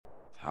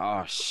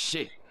Oh,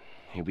 shit.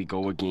 Here we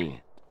go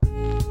again.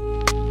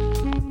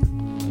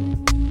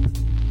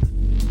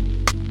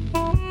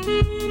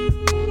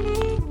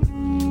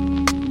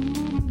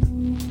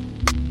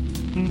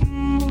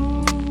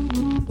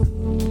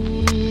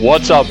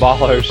 What's up,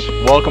 ballers?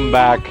 Welcome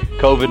back.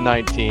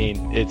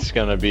 COVID-19. This is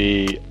gonna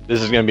be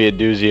a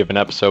doozy of an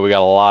episode. We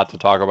got a lot to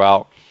talk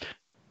about.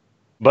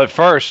 But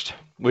first,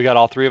 we got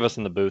all three of us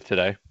in the booth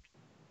today.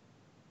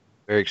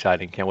 Very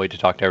exciting. Can't wait to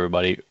talk to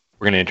everybody.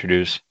 We're gonna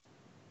introduce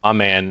my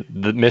man,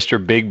 the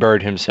Mr. Big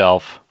Bird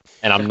himself.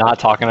 And I'm not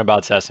talking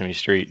about Sesame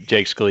Street.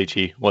 Jake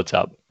Scalici. What's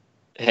up?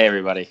 Hey,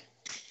 everybody.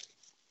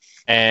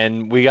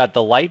 And we got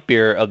the light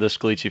beer of the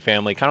Scalici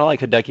family, kind of like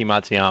Hideki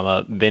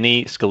Matsuyama,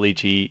 Vinny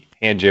Scalici,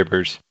 hand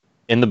jibbers,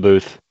 in the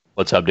booth.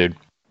 What's up, dude?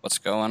 What's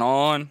going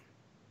on?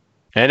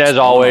 And as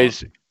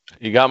always,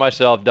 you got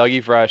myself,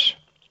 Dougie Fresh,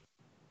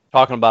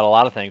 talking about a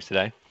lot of things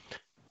today.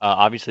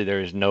 Obviously,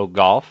 there is no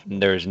golf,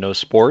 there is no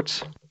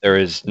sports, there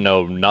is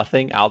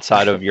nothing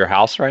outside of your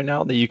house right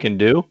now that you can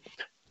do,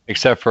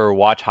 except for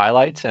watch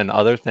highlights and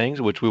other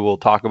things, which we will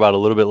talk about a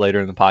little bit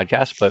later in the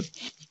podcast. But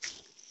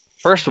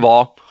first of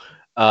all,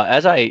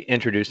 as I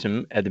introduced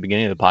him at the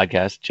beginning of the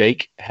podcast,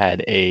 Jake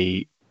had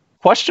a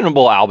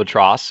questionable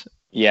albatross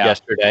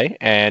yesterday,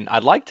 and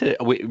I'd like to.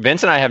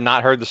 Vince and I have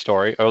not heard the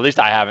story, or at least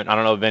I haven't. I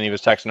don't know if Vinny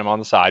was texting him on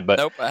the side, but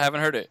nope, I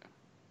haven't heard it.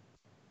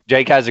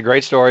 Jake has a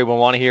great story. We'll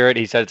want to hear it.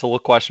 He said it's a little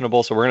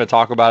questionable, so we're going to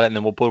talk about it, and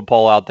then we'll put a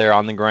poll out there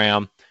on the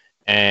gram,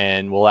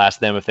 and we'll ask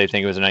them if they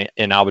think it was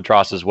an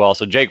albatross as well.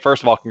 So, Jake,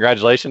 first of all,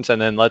 congratulations,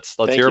 and then let's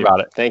hear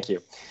about it. Thank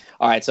you.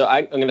 All right, so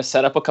I'm going to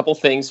set up a couple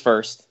things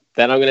first.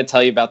 Then I'm going to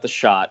tell you about the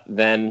shot.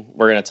 Then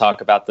we're going to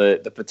talk about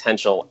the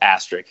potential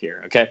asterisk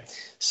here. Okay,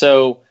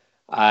 so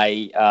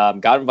I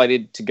got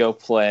invited to go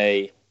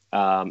play.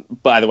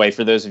 By the way,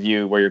 for those of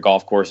you where your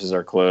golf courses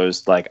are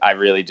closed, like I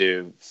really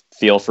do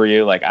feel for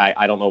you. Like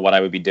I don't know what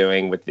I would be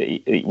doing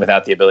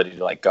without the ability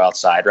to like go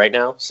outside right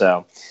now.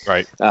 So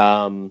right.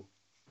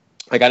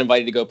 I got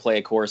invited to go play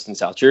a course in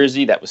South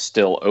Jersey that was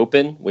still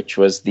open, which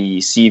was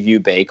the Seaview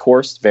Bay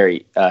course,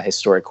 very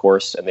historic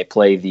course, and they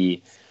play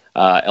the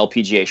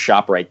LPGA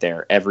shop right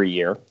there every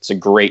year. It's a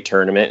great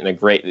tournament and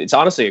it's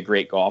honestly a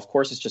great golf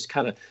course. It's just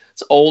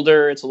it's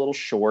older, it's a little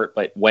short,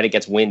 but when it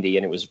gets windy,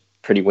 and it was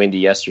pretty windy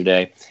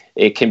yesterday,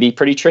 it can be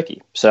pretty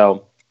tricky.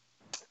 So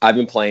I've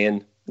been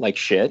playing like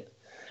shit,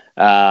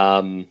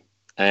 and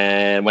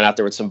went out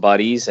there with some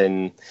buddies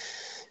and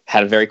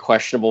had a very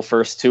questionable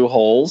first two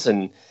holes,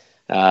 and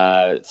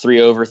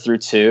 3 over through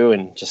 2,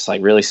 and just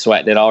like really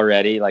sweating it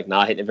already, like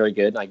not hitting it very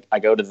good. And I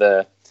go to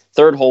the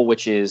third hole,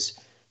 which is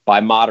by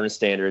modern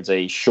standards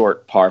a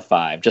short par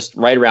 5, just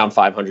right around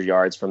 500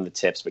 yards from the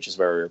tips, which is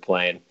where we were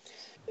playing.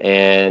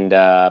 And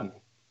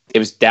it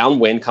was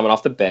downwind coming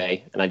off the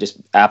bay, and I just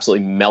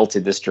absolutely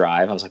melted this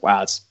drive. I was like,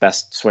 wow, it's the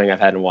best swing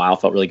I've had in a while.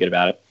 Felt really good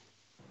about it.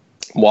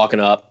 I'm walking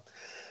up,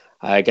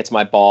 I get to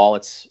my ball.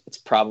 It's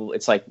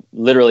like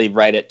literally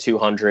right at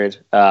 200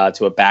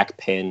 to a back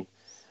pin,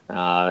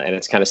 and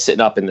it's kind of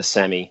sitting up in the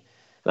semi.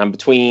 And I'm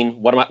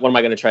between, what am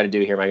I going to try to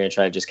do here? Am I going to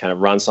try to just kind of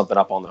run something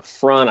up on the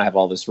front? I have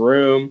all this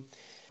room.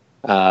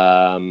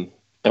 And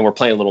we're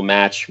playing a little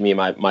match, me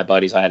and my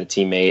buddies. I had a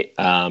teammate,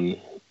 and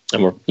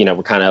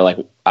we're kind of like,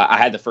 I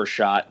had the first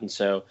shot. And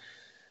so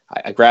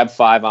I grabbed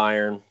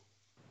 5-iron,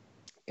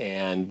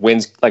 and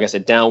winds, like I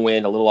said,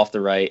 downwind, a little off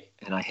the right.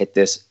 And I hit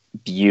this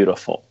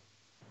beautiful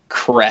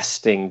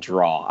cresting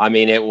draw. I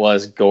mean, it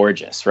was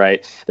gorgeous,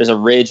 right? There's a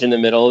ridge in the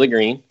middle of the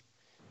green.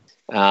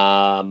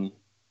 Ball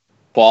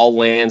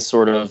lands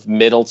sort of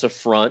middle to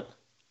front,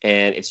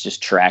 and it's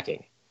just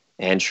tracking.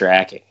 And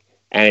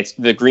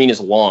the green is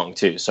long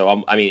too.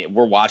 So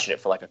we're watching it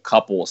for like a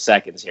couple of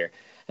seconds here,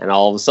 and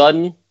all of a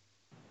sudden,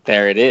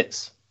 there it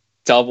is.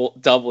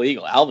 Double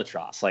eagle,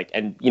 albatross. Like,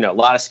 and a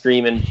lot of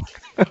screaming,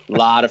 a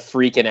lot of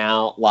freaking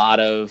out,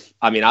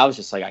 I was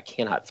just like, I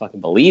cannot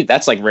fucking believe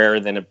that's like rarer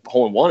than a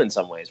hole in one in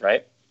some ways,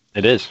 right?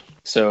 It is.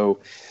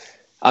 So,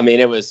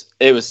 it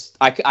was,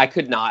 I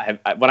could not have,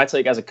 when I tell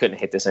you guys I couldn't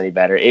hit this any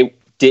better, it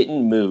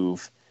didn't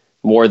move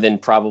more than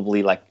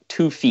probably like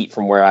 2 feet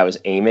from where I was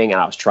aiming, and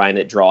I was trying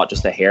to draw it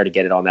just a hair to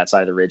get it on that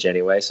side of the ridge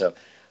anyway. So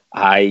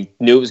I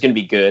knew it was going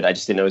to be good. I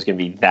just didn't know it was going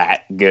to be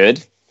that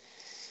good.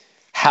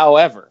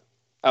 However,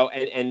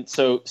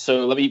 so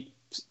let me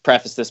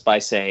preface this by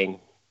saying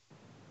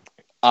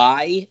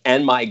I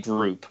and my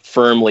group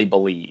firmly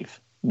believe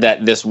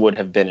that this would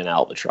have been an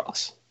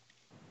albatross.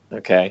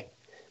 Okay?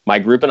 My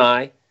group and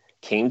I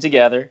came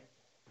together.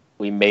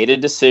 We made a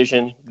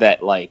decision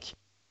that, like,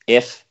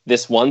 if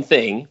this one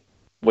thing,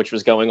 which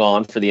was going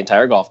on for the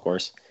entire golf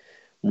course,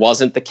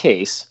 wasn't the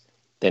case,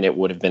 then it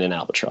would have been an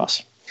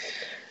albatross.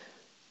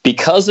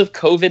 Because of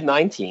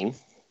COVID-19,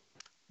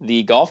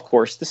 the golf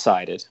course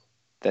decided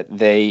that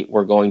they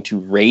were going to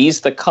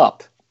raise the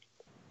cup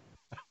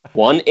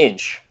 1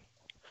 inch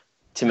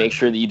to make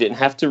sure that you didn't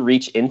have to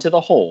reach into the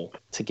hole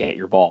to get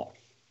your ball.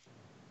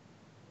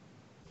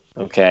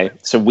 Okay,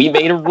 so we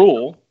made a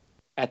rule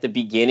at the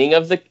beginning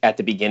of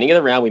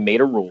the round. We made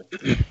a rule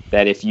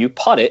that if you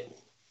putt it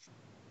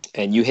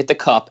and you hit the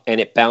cup and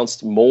it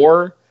bounced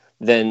more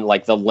than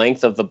like the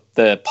length of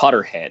the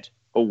putter head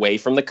away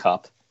from the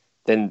cup,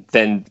 then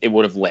it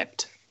would have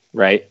lipped,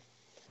 right?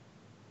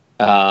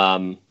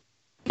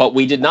 But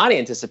we did not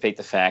anticipate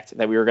the fact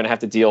that we were going to have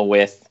to deal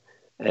with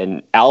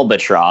an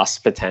albatross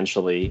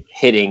potentially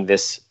hitting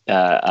this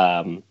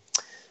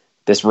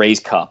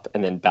raised cup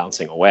and then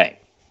bouncing away.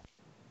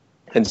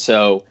 And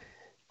so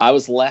I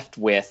was left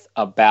with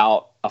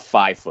about a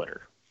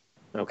 5-footer.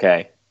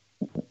 Okay.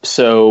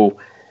 So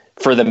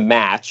for the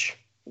match,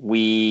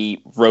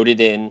 we wrote it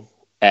in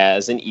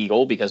as an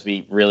eagle because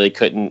we really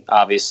couldn't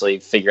obviously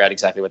figure out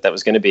exactly what that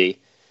was going to be.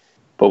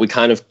 But we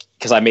kind of,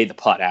 because I made the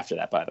putt after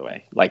that, by the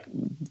way, like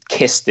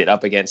kissed it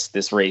up against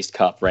this raised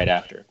cup right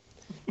after.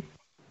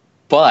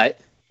 But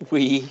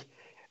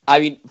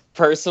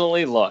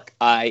personally, look,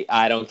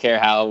 I don't care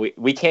how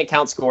we can't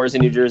count scores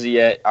in New Jersey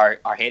yet. Our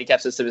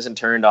handicap system isn't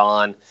turned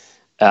on.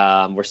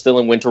 We're still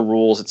in winter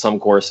rules at some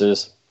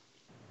courses.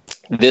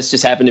 This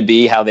just happened to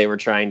be how they were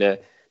trying to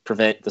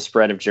prevent the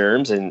spread of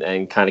germs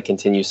and kind of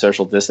continue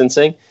social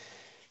distancing.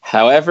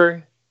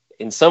 However,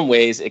 in some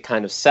ways, it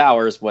kind of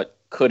sours what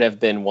could have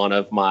been one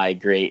of my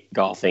great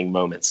golfing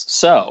moments.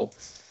 So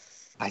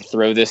I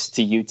throw this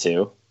to you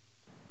two.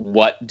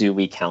 What do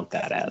we count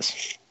that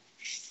as?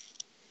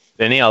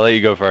 Vinny, I'll let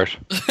you go first.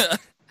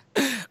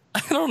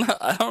 I don't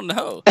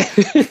know.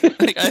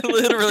 Like, I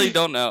literally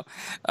don't know.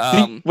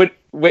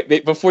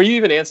 Wait, before you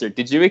even answer,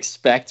 did you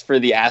expect for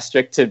the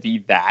asterisk to be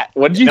that?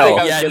 What did you think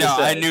I was going to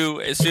say? I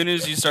knew as soon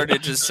as you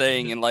started just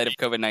saying in light of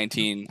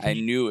COVID-19, I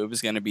knew it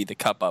was going to be the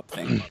cup up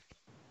thing.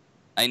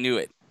 I knew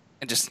it.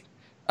 I just,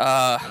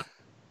 I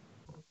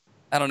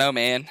don't know,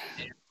 man.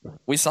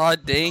 We saw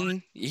it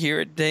ding. You hear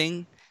it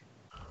ding.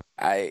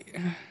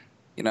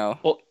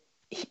 Well,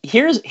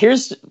 here's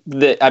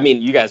the. I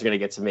mean, you guys are gonna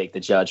get to make the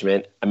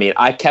judgment. I mean,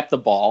 I kept the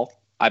ball.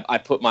 I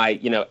put my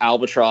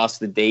albatross,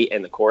 the date,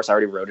 and the course. I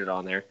already wrote it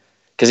on there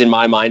because in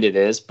my mind it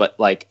is. But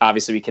like,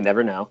 obviously, we can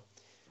never know.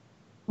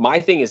 My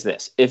thing is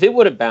this: if it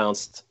would have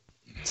bounced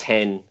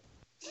 10,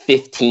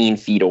 15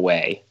 feet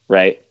away,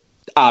 right?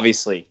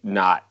 Obviously,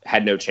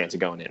 had no chance of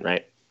going in,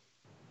 right?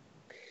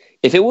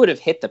 If it would have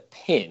hit the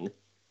pin,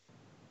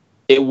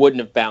 it wouldn't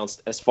have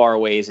bounced as far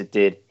away as it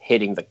did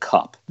hitting the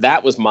cup.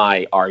 That was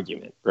my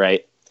argument,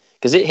 right?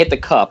 Because it hit the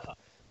cup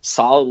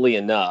solidly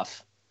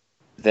enough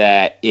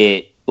that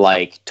it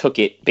like took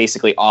it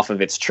basically off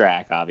of its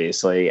track,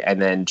 obviously,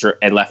 and then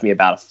and left me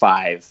about a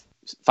 5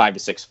 to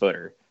 6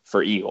 footer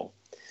for eagle.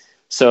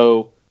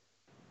 So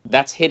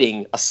that's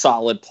hitting a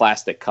solid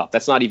plastic cup.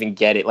 That's not even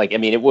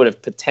it would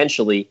have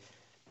potentially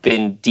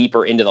been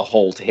deeper into the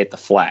hole to hit the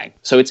flag.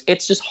 So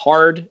it's just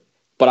hard.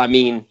 But I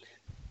mean,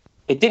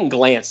 it didn't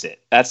glance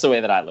it. That's the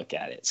way that I look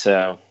at it.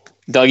 So,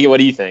 Dougie, what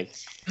do you think?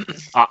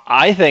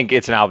 I think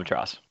it's an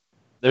albatross.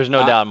 There's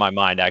no doubt in my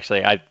mind,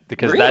 actually.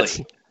 Because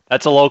really?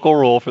 that's a local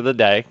rule for the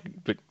day.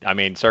 But I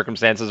mean,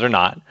 circumstances are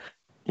not.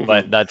 Mm-hmm.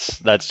 But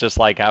that's just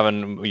like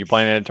you're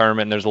playing in a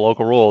tournament and there's a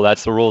local rule.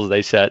 That's the rules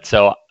they set.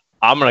 So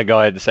I'm gonna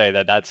go ahead and say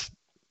that's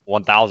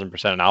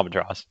 1,000% an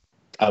albatross.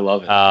 I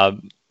love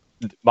it.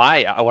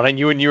 When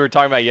you were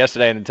talking about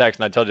yesterday in the text,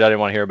 and I told you I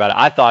didn't want to hear about it,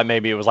 I thought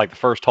maybe it was like the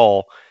first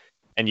hole,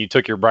 and you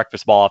took your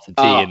breakfast ball off the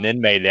tee and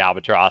then made the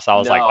albatross. I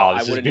was like, "Oh,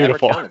 this is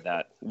beautiful." Never counted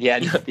that. Yeah,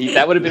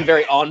 that would have been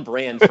very on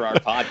brand for our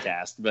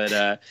podcast,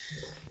 but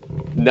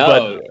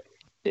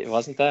it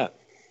wasn't that.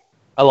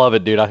 I love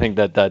it, dude. I think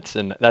that's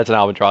an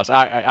albatross.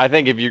 I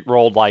think if you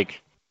rolled like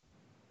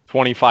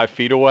 25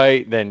 feet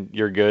away, then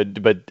you're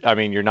good. But I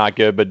mean, you're not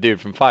good. But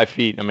dude, from 5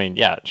 feet, I mean,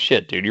 yeah,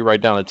 shit, dude. You're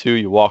right down to 2.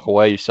 You walk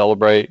away. You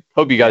celebrate.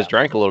 Hope you guys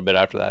drank a little bit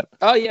after that.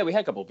 Oh yeah, we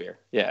had a couple beer.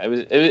 Yeah,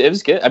 it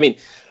was good. I mean,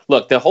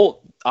 look, the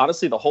whole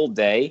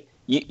day.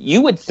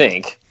 You would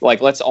think,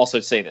 like, let's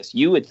also say this.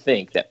 You would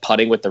think that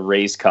putting with the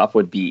raised cup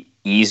would be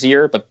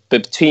easier, but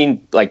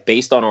between like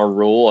based on our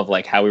rule of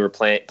like how we were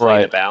playing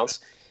the bounce,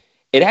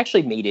 it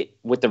actually made it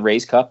with the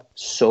raised cup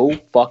so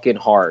fucking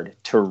hard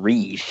to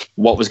read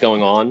what was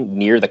going on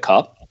near the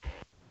cup.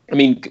 I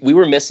mean, we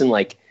were missing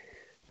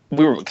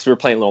because we were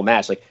playing a little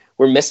match. Like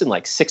we're missing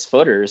like 6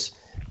 footers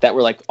that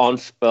were like on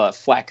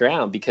flat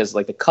ground because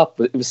like the cup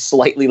it was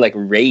slightly like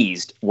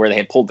raised where they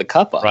had pulled the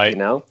cup up, right.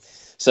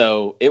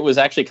 So it was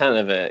actually kind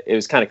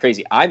of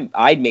crazy.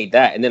 I made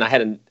that, and then I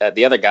had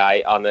the other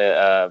guy on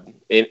the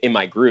in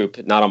my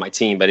group, not on my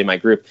team, but in my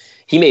group,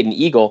 he made an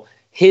eagle.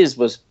 His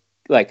was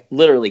like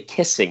literally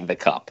kissing the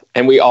cup,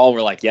 and we all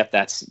were like, "Yep,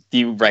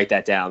 you write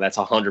that down. That's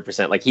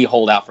 100%." Like he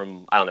holed out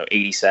from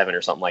 87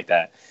 or something like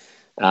that.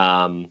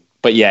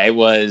 But yeah, it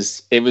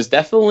was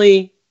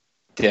definitely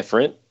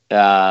different,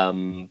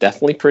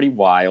 definitely pretty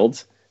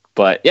wild.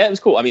 But yeah, it was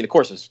cool. I mean, the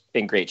course was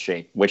in great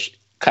shape, which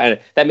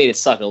that made it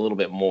suck a little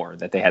bit more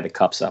that they had the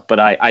cups up, but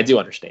I do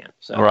understand.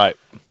 So right.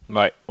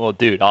 Well,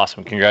 dude,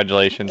 awesome!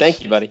 Congratulations.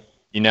 Thank you, buddy.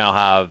 You now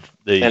have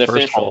the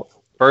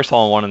first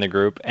hole in one in the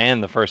group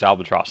and the first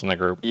albatross in the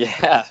group.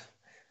 Yeah.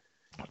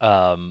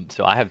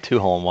 So I have 2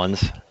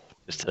 hole-in-ones.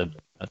 Just to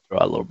throw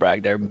out a little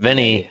brag there.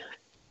 Vinny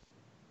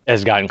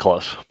has gotten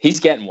close.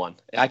 He's getting one.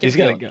 He's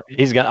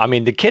gonna. I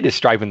mean, the kid is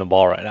striping the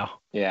ball right now.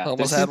 Yeah.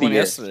 Almost had one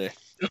yesterday.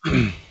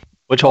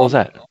 Which hole is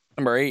that?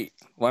 Number 8.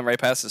 went right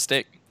past the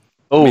stick.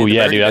 Oh, Made the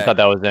yeah, birdie dude. I back. thought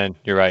that was in.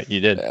 You're right. You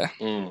did. Yeah.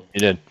 You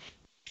did.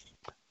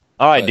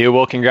 All right, But- dude.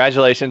 Well,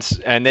 congratulations.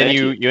 And then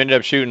Thank you ended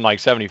up shooting like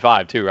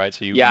 75 too, right?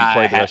 So you Yeah,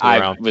 played the rest of the I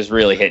round. was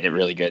really hitting it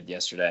really good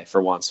yesterday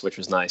for once, which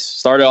was nice.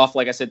 Started off,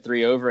 like I said,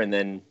 3 over, and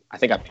then I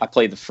think I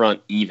played the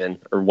front even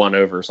or 1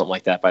 over or something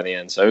like that by the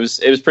end. So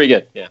it was pretty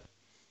good. Yeah.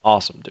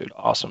 Awesome, dude.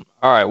 Awesome.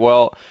 All right.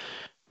 Well,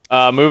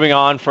 moving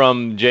on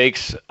from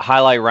Jake's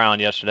highlight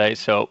round yesterday.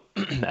 So,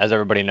 as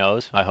everybody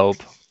knows, I hope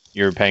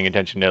you're paying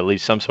attention to at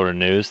least some sort of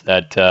news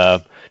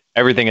that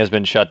everything has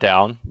been shut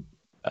down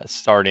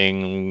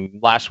starting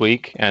last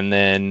week, and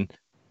then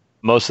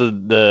most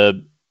of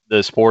the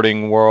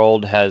sporting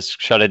world has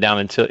shut it down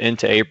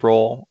into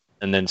April,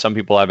 and then some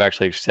people have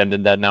actually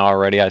extended that now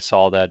already. I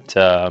saw that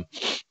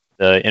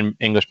the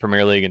English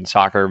Premier League and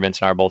soccer, Vince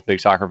and I are both big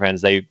soccer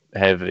fans. They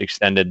have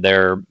extended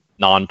their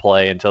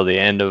non-play until the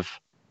end of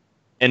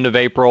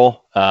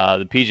April.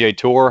 The PGA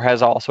Tour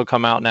has also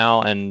come out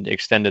now and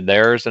extended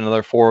theirs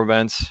another 4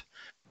 events.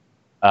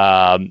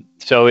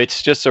 So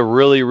it's just a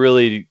really,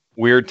 really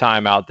weird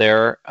time out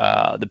there.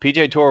 The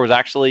PGA Tour was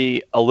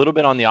actually a little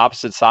bit on the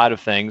opposite side of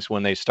things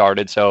when they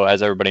started. So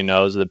as everybody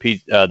knows,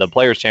 the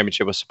Players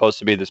Championship was supposed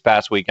to be this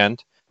past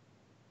weekend.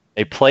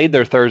 They played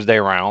their Thursday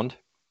round,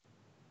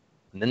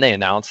 and then they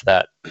announced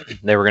that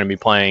they were going to be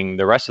playing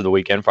the rest of the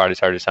weekend, Friday,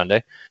 Saturday,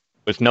 Sunday,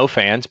 with no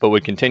fans, but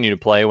would continue to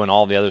play when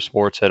all the other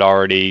sports had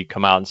already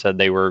come out and said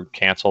they were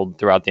canceled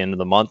throughout the end of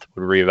the month,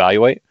 would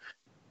reevaluate.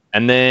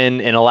 And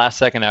then in a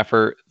last-second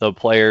effort, the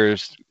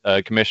Players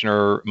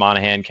Commissioner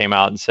Monahan came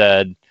out and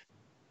said,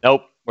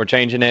 nope, we're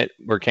changing it.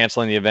 We're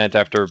canceling the event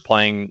after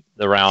playing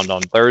the round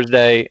on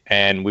Thursday,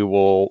 and we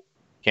will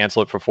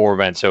cancel it for 4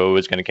 events. So it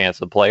was going to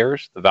cancel the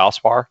Players, the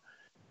Valspar,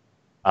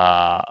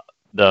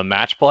 the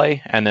match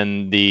play, and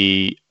then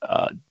the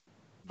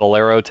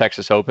Valero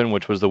Texas Open,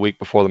 which was the week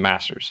before the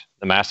Masters.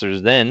 The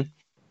Masters then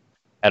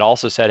had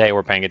also said, hey,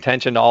 we're paying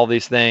attention to all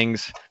these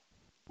things.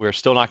 We're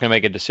still not going to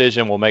make a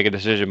decision. We'll make a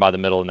decision by the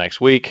middle of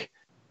next week.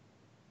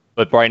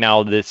 But right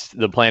now,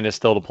 the plan is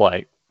still to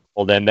play.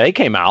 Well, then they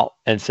came out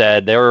and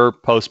said they were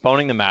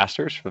postponing the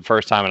Masters for the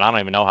first time, and I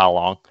don't even know how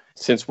long.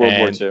 Since World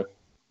War II.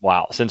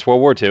 Wow, since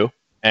World War II.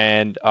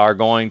 And are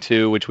going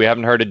to, which we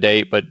haven't heard a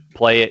date, but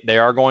play it. They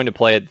are going to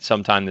play it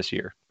sometime this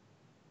year.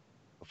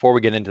 Before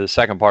we get into the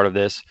second part of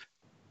this,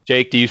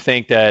 Jake, do you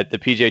think that the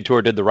PGA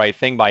Tour did the right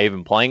thing by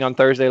even playing on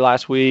Thursday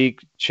last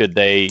week? Should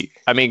they?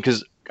 I mean,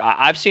 because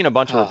I've seen a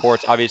bunch of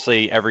reports.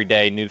 Obviously, every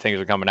day new things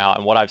are coming out,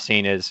 and what I've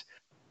seen is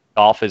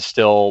golf is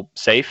still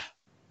safe.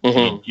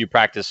 Mm-hmm. You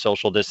practice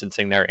social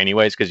distancing there,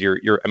 anyways, because you're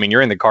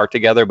in the cart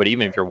together. But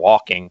even if you're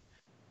walking,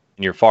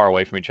 and you're far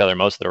away from each other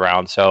most of the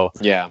round, so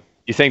Yeah.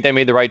 you think they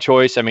made the right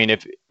choice? I mean,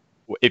 if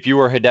you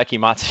were Hideki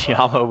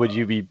Matsuyama, would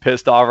you be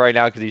pissed off right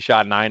now because he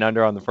shot 9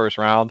 under on the first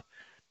round?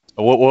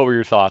 What were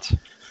your thoughts?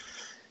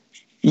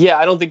 Yeah,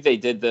 I don't think they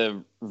did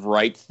the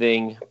right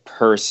thing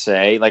per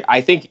se. Like,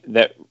 I think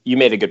that you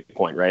made a good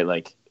point, right?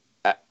 Like,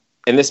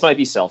 and this might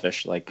be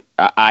selfish. Like,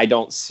 I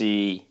don't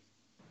see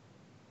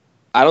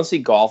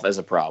golf as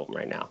a problem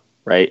right now,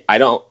 right? I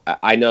know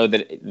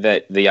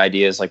that the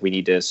idea is like we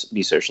need to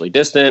be socially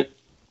distant,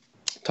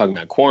 talking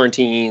about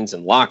quarantines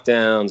and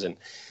lockdowns. And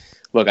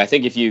look, I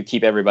think if you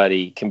keep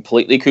everybody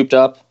completely cooped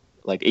up,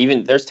 like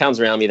even there's towns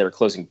around me that are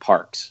closing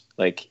parks.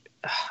 Like,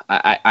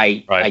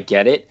 I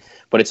get it.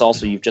 But it's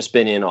also, you've just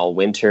been in all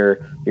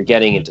winter. You're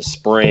getting into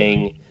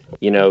spring.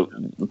 You know,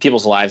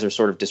 people's lives are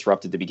sort of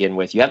disrupted to begin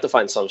with. You have to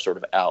find some sort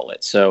of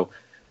outlet. So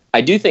I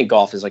do think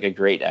golf is like a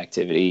great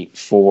activity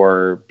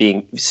for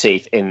being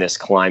safe in this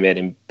climate,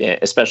 and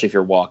especially if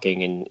you're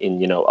walking. And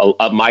you know,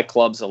 my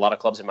clubs, a lot of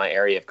clubs in my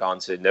area have gone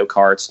to no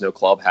carts, no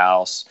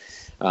clubhouse,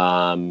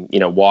 you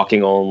know,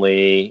 walking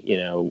only. You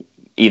know,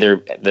 either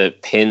the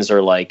pins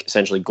are like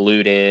essentially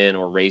glued in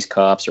or raised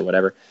cups or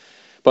whatever.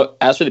 But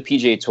as for the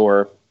PGA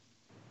Tour,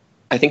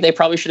 I think they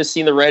probably should have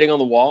seen the writing on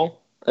the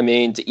wall. I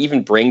mean, to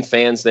even bring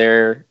fans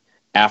there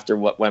after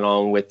what went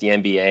on with the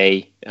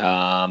NBA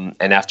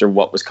and after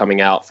what was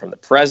coming out from the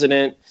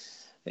president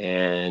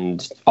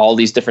and all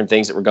these different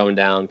things that were going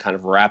down kind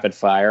of rapid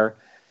fire,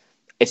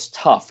 it's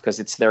tough because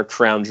it's their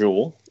crown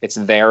jewel. It's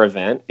their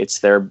event. It's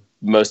their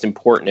most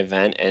important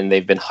event, and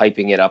they've been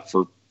hyping it up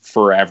for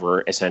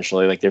forever,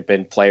 essentially. Like, there have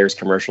been Players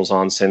commercials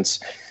on since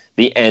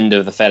the end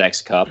of the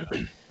FedEx Cup.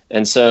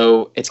 And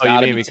so it's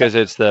got to be because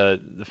it's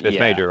the fifth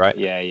major, right?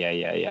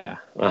 Yeah.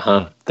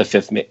 The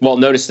fifth. Well,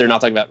 notice they're not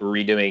talking about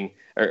redoing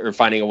or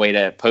finding a way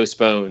to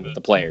postpone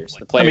the Players.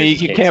 The Players. I mean,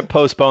 you can't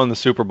postpone the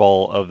Super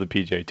Bowl of the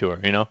PGA Tour.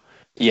 You know,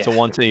 yeah. It's a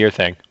once-a-year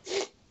thing.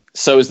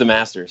 So is the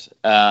Masters.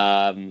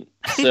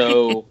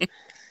 So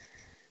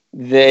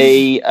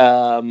they.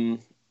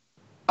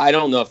 I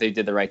don't know if they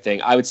did the right thing.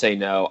 I would say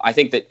no. I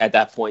think that at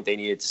that point they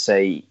needed to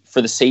say,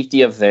 for the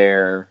safety of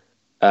their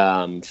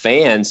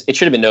fans, it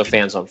should have been no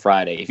fans on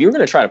Friday. If you were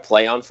going to try to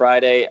play on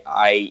Friday,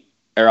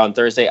 or on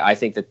Thursday, I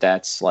think that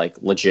that's like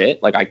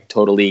legit. Like, I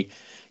totally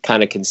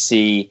kind of can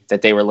see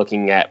that they were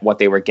looking at what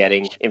they were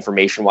getting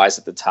information wise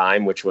at the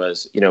time, which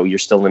was, you're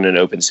still in an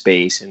open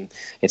space and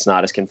it's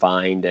not as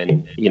confined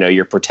and,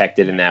 you're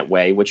protected in that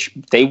way, which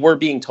they were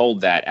being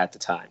told that at the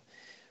time.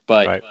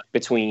 But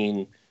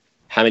between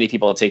how many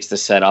people it takes to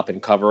set up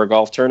and cover a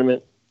golf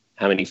tournament,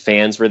 how many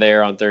fans were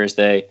there on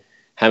Thursday,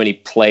 how many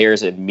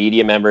players and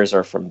media members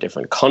are from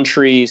different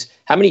countries,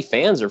 how many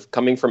fans are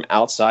coming from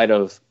outside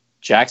of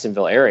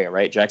Jacksonville area,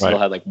 right? Jacksonville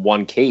had like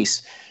one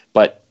case,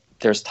 but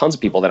there's tons of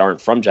people that aren't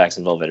from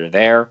Jacksonville that are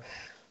there.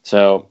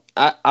 So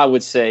I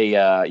would say,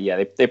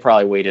 they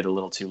probably waited a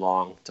little too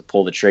long to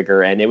pull the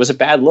trigger, and it was a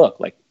bad look.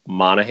 Like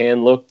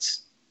Monahan looked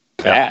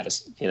bad.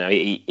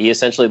 He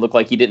essentially looked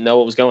like he didn't know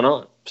what was going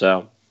on.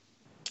 So,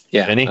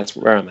 that's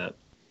where I'm at.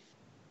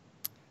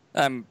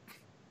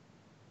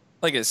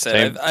 Like I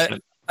said,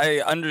 I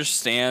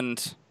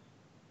understand,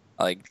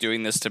 like,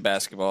 doing this to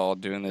basketball,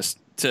 doing this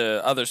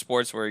to other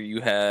sports where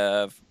you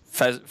have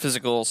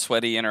physical,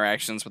 sweaty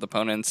interactions with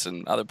opponents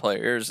and other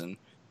players, and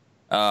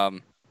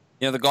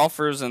the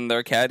golfers and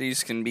their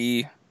caddies can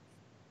be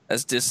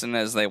as distant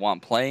as they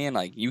want playing.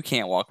 Like, you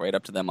can't walk right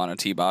up to them on a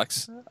tee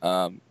box.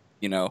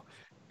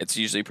 It's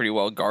usually pretty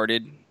well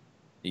guarded.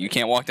 You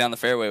can't walk down the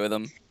fairway with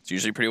them. It's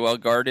usually pretty well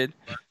guarded.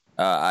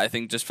 I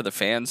think just for the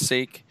fans'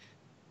 sake,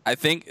 I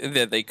think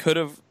that they could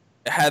have,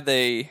 had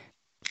they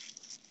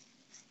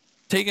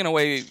taken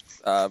away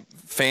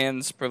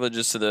fans'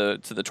 privileges to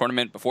the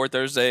tournament before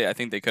Thursday, I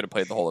think they could have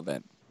played the whole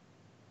event.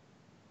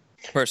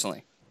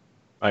 Personally,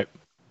 right?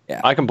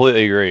 Yeah, I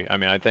completely agree. I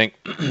mean, I think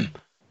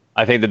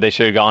that they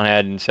should have gone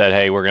ahead and said,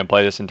 "Hey, we're going to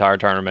play this entire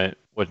tournament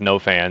with no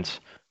fans.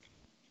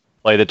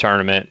 Play the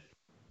tournament."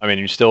 I mean,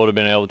 you still would have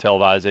been able to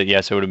televise it.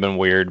 Yes, it would have been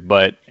weird,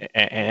 but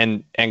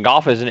and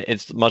golf isn't.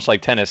 It's much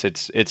like tennis.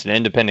 It's an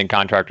independent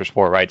contractor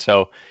sport, right?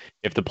 So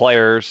if the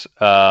players,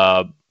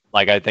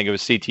 like I think it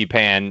was CT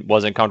Pan,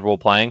 wasn't comfortable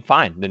playing,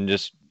 fine. Then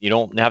just, you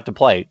don't have to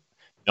play.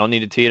 You don't need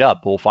to tee it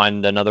up. We'll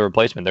find another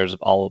replacement. There's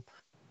all,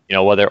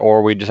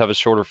 or we just have a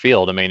shorter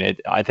field. I mean,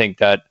 I think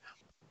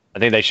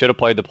they should have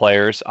played the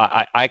players.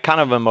 I kind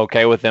of am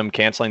okay with them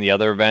canceling the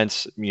other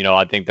events.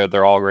 I think that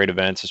they're all great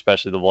events,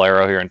 especially the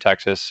Valero here in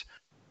Texas.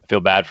 I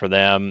feel bad for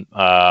them.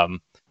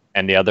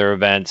 And the other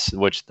events,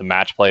 which the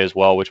match play as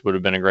well, which would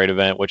have been a great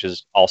event, which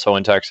is also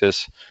in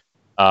Texas.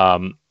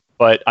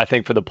 But I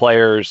think for the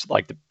players,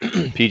 like the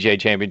PGA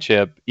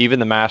Championship, even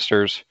the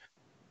Masters,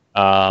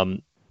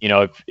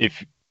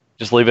 if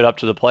just leave it up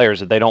to the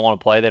players. If they don't want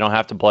to play, they don't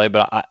have to play.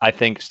 But I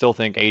still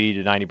think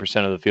 80 to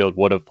 90% of the field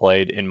would have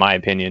played, in my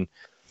opinion,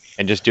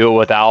 and just do it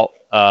without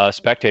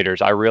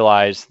spectators. I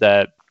realize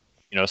that,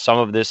 some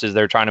of this is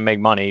they're trying to make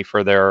money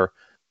for their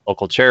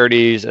local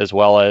charities as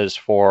well as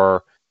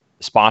for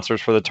the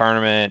sponsors for the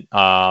tournament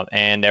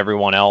and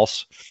everyone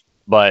else.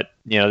 But,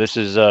 this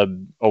is a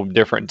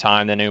different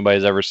time than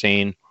anybody's ever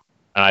seen.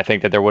 And I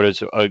think that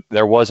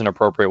there was an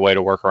appropriate way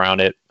to work around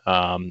it.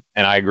 And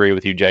I agree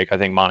with you, Jake. I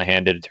think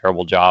Monahan did a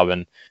terrible job.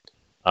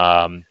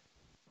 And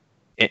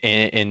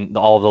in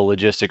all the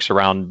logistics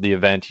around the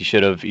event, he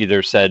should have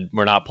either said,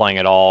 we're not playing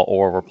at all,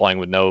 or we're playing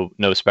with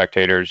no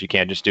spectators. You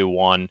can't just do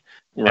one.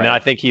 Right. And then I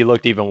think he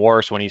looked even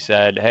worse when he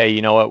said, hey,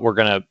 you know what? We're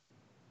going to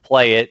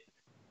play it.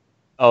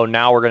 Oh,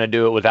 now we're going to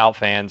do it without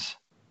fans.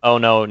 Oh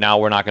no, now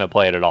we're not going to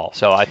play it at all.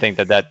 So I think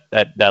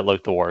that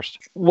looked the worst.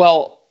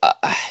 Well,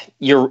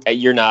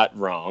 you're not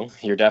wrong.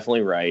 You're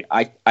definitely right.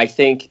 I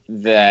think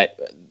that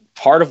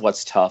part of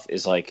what's tough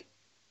is, like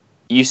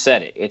you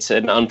said, it's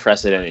an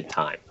unprecedented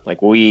time.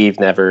 Like, we've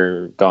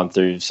never gone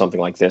through something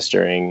like this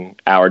during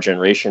our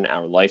generation,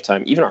 our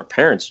lifetime. Even our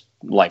parents'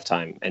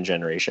 lifetime and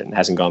generation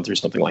hasn't gone through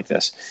something like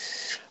this.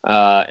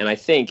 And I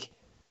think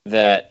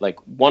that, like,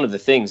 one of the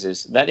things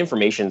is that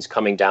information is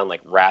coming down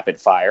like rapid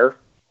fire.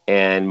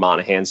 And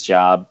Monahan's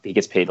job, he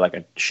gets paid like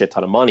a shit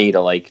ton of money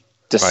to, like,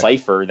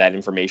 decipher that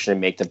information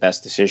and make the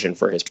best decision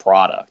for his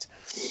product.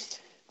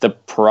 The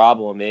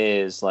problem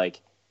is, like,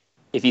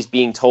 if he's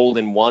being told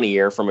in one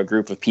ear from a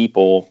group of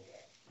people,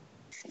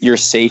 you're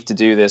safe to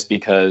do this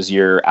because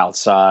you're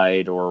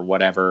outside or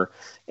whatever,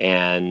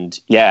 and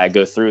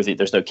go through with it.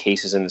 There's no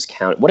cases in this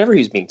county. Whatever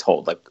he's being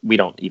told, like, we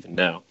don't even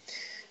know.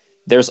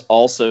 There's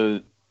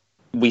also,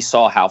 we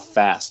saw how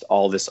fast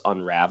all this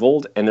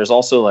unraveled, and there's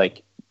also,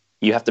 like,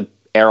 you have to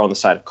err on the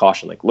side of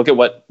caution. Like, look at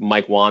what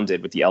Mike Whan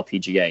did with the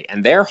LPGA,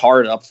 and they're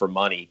hard up for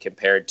money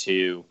compared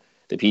to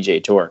the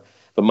PGA Tour.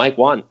 But Mike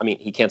Whan, I mean,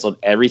 he canceled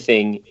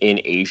everything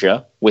in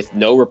Asia with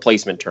no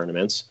replacement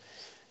tournaments.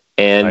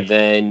 And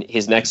then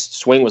his next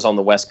swing was on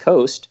the West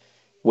Coast,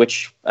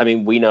 which, I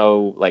mean, we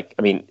know, like,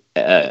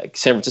 San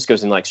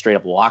Francisco's in, like, straight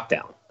up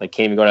lockdown. Like,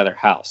 can't even go to their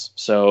house.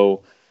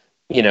 So,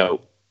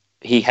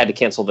 he had to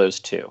cancel those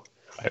too.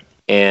 Right.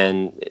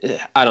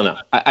 And I don't know.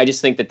 I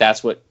just think that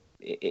that's what,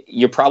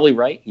 you're probably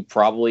right. He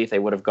probably, if they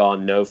would have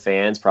gone no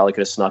fans, probably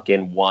could have snuck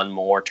in one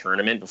more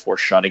tournament before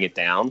shutting it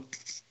down.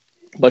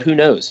 But who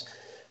knows?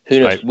 Who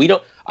knows?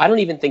 Right. I don't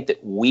even think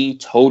that we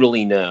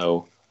totally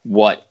know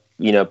what,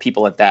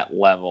 people at that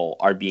level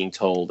are being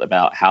told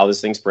about how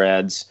this thing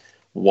spreads,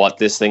 what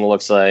this thing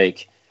looks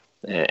like.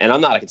 And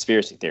I'm not a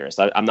conspiracy theorist.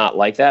 I'm not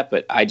like that,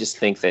 but I just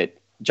think that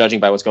judging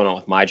by what's going on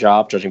with my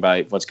job, judging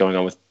by what's going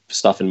on with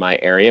stuff in my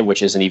area,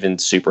 which isn't even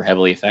super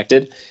heavily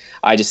affected,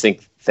 I just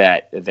think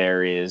that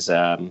there is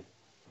a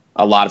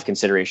lot of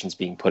considerations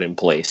being put in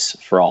place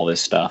for all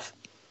this stuff.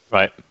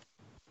 Right.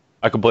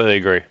 I completely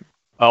agree.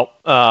 Well,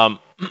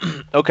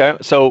 okay.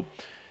 So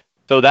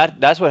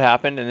that's what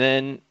happened. And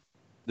then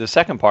the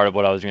second part of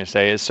what I was going to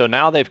say is, so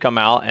now they've come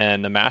out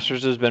and the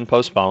Masters has been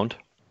postponed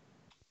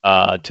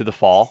to the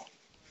fall.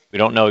 We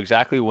don't know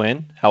exactly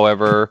when.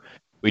 However,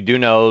 we do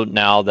know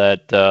now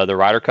that the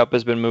Ryder Cup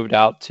has been moved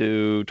out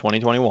to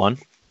 2021.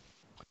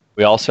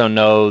 We also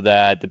know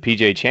that the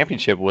PGA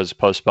Championship was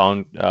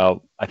postponed.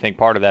 I think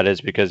part of that is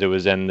because it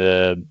was in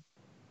the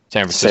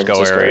San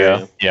Francisco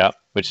area. Yeah,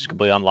 which is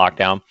completely on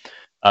lockdown.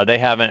 They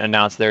haven't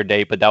announced their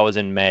date, but that was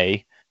in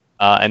May.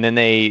 And then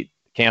they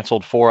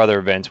canceled 4 other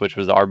events, which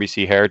was the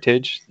RBC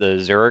Heritage, the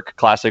Zurich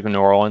Classic in New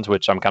Orleans,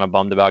 which I'm kind of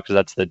bummed about because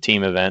that's the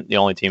team event, the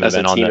only team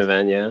event on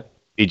the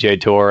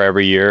PGA Tour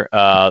every year.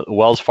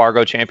 Wells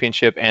Fargo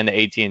Championship and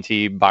the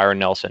AT&T Byron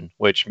Nelson,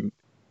 which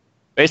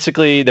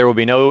basically there will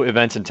be no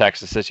events in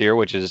Texas this year,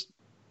 which is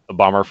a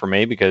bummer for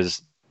me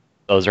because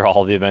those are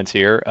all the events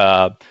here.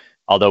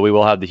 Although we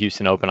will have the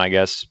Houston Open, I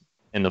guess,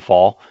 in the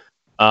fall.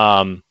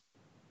 And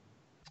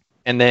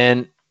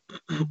then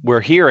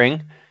we're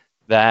hearing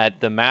that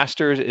the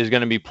Masters is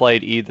going to be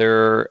played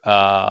either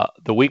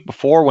the week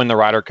before when the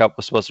Ryder Cup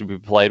was supposed to be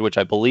played, which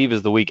I believe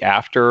is the week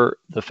after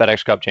the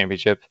FedEx Cup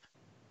Championship,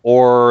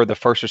 or the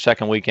first or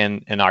second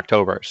weekend in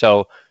October.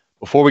 So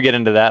before we get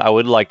into that, I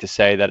would like to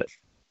say that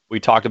we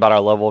talked about our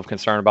level of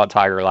concern about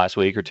Tiger last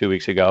week or 2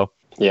 weeks ago.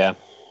 Yeah.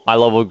 My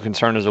level of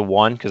concern is a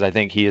 1 because I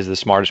think he is the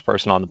smartest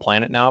person on the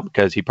planet now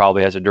because he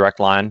probably has a direct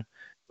line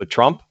with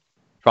Trump.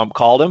 Trump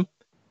called him,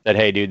 said,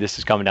 hey, dude, this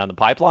is coming down the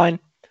pipeline.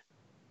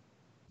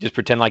 Just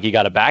pretend like you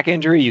got a back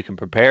injury. You can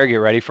prepare, get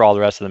ready for all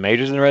the rest of the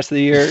majors in the rest of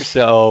the year.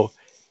 So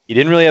he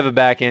didn't really have a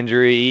back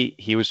injury.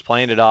 He was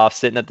playing it off,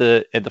 sitting at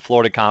the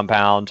Florida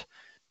compound,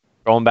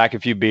 throwing back a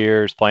few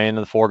beers, playing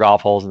the 4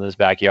 golf holes in this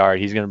backyard.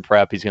 He's going to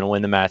prep. He's going to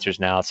win the Masters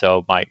now.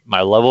 So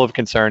my level of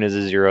concern is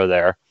a 0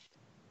 there.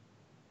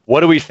 What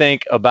do we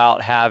think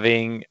about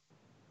having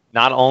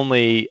not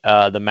only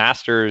the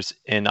Masters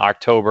in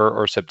October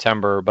or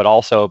September, but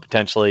also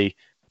potentially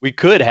we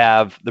could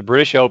have the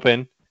British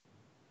Open,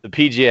 the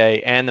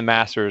PGA, and the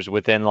Masters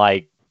within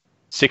like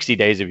 60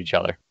 days of each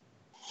other?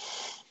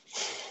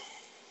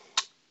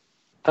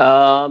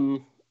 Well,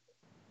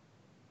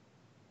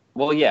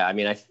 yeah. I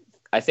mean,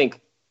 I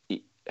think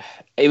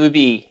it would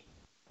be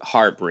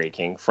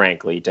heartbreaking,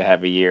 frankly, to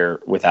have a year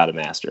without a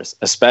Masters,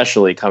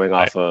 especially coming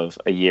off of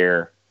a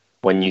year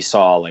when you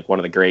saw like one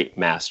of the great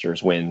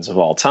Masters wins of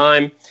all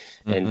time,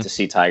 and to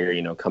see Tiger,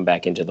 come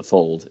back into the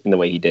fold in the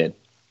way he did.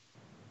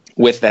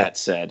 With that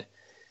said,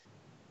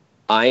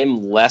 I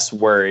am less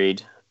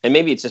worried, and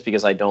maybe it's just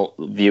because I don't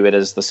view it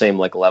as the same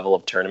like level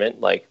of tournament.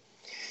 Like,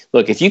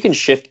 look, if you can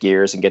shift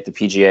gears and get the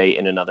PGA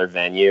in another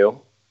venue,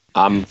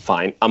 I'm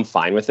fine. I'm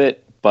fine with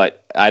it,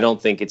 but I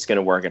don't think it's going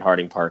to work at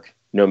Harding Park,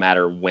 no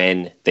matter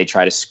when they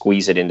try to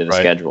squeeze it into the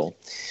schedule.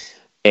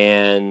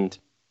 And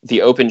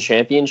the Open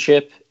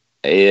Championship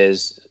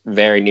is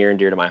very near and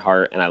dear to my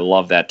heart, and I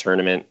love that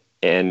tournament.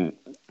 And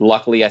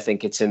luckily, I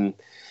think it's in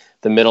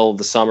the middle of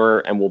the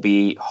summer, and we'll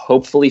be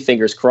hopefully,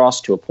 fingers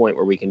crossed, to a point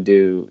where we can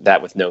do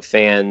that with no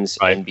fans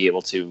and be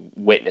able to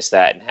witness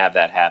that and have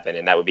that happen,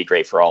 and that would be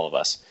great for all of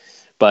us.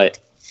 But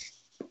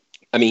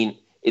I mean,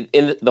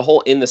 in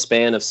the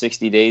span of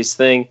 60 days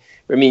thing,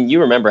 I mean, you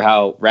remember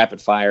how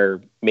rapid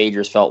fire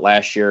majors felt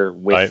last year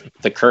with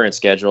the current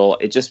schedule.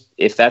 It just,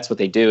 if that's what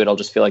they do, it'll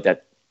just feel like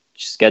that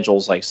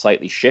schedule's like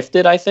slightly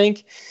shifted. I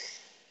think.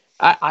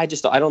 I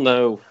don't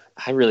know.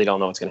 I really don't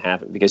know what's going to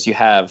happen because you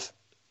have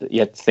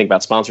to think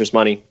about sponsors'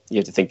 money. You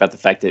have to think about the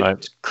fact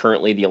that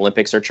currently the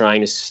Olympics are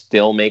trying to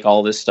still make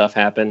all this stuff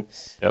happen,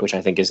 which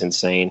I think is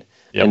insane.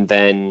 And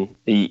then,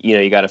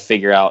 you got to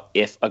figure out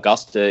if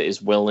Augusta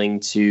is willing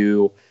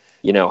to,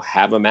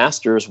 have a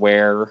Masters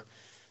where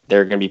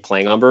they're going to be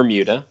playing on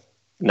Bermuda,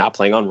 not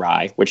playing on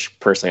Rye, which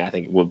personally I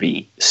think would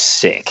be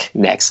sick,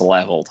 next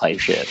level type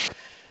shit.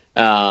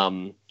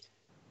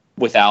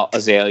 Without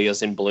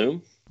azaleas in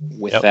bloom,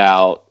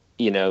 without,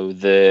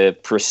 the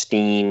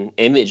pristine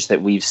image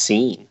that we've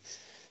seen.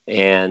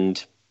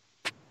 And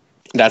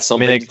that's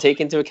something to take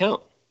into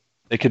account.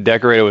 They could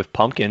decorate it with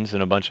pumpkins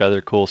and a bunch of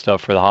other cool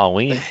stuff for the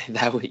Halloween.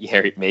 That would,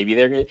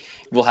 maybe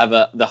we'll have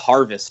the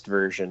harvest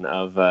version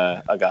of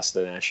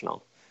Augusta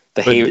National,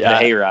 the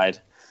hayride.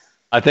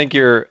 I think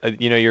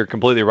you're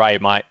completely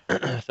right. My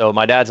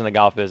dad's in the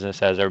golf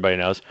business, as everybody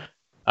knows,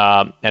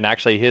 and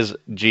actually his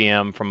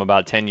GM from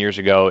about 10 years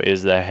ago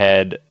is the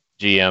head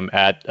GM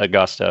at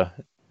Augusta,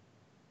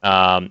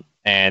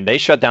 and they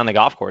shut down the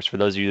golf course. For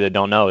those of you that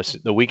don't know, it's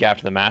the week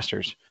after the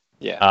Masters.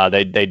 Yeah.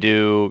 They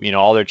do,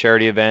 all their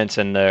charity events,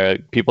 and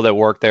the people that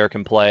work there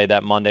can play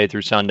that Monday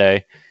through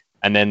Sunday,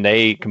 and then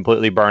they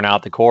completely burn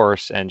out the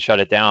course and shut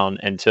it down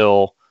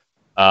until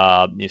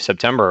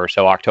September or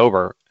so,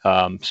 October.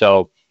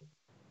 So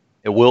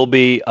it will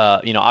be,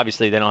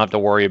 obviously they don't have to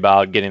worry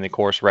about getting the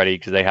course ready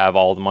because they have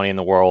all the money in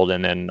the world,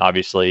 and then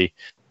obviously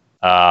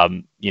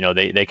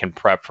they can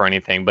prep for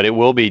anything. But it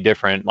will be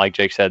different. Like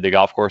Jake said, the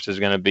golf course is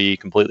going to be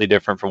completely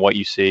different from what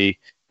you see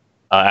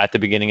at the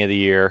beginning of the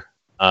year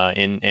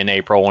in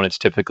April when it's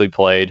typically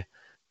played.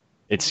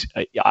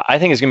 I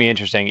think it's going to be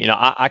interesting.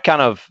 I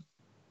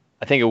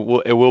think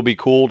it will be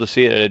cool to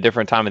see it at a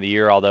different time of the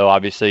year. Although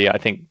obviously, I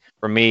think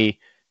for me,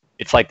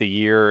 it's like the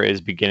year is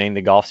beginning.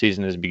 The golf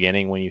season is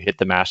beginning when you hit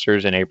the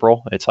Masters in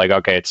April. It's like,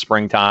 okay, it's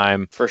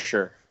springtime. For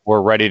sure. We're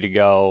ready to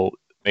go.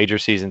 Major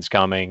season's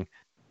coming.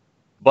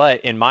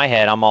 But in my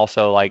head, I'm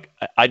also like,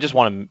 I just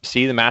want to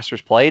see the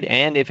Masters played.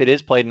 And if it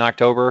is played in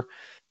October,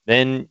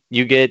 then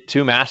you get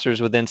 2 Masters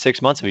within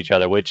 6 months of each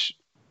other, which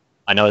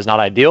I know is not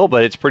ideal,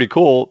 but it's pretty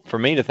cool for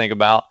me to think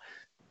about.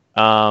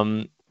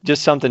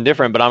 Just something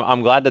different. But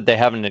I'm glad that they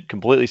haven't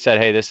completely said,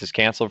 hey, this is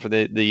canceled for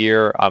the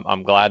year.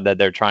 I'm glad that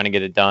they're trying to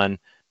get it done.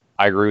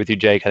 I agree with you,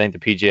 Jake. I think the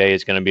PGA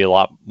is going to be a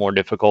lot more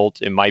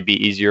difficult. It might be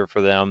easier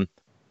for them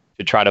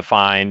to try to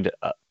find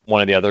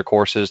one of the other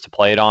courses to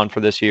play it on for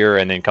this year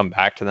and then come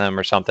back to them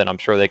or something. I'm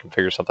sure they can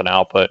figure something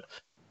out. But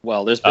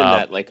well, there's been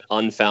that like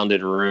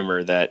unfounded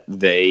rumor that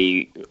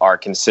they are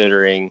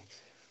considering.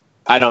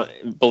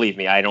 Believe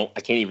me, I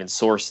can't even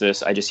source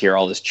this. I just hear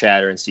all this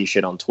chatter and see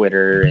shit on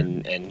Twitter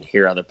and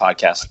hear other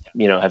podcasts,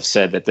 have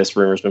said that this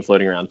rumor's been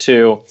floating around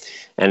too.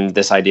 And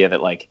this idea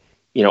that like,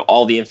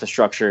 all the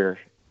infrastructure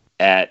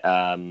at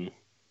TPC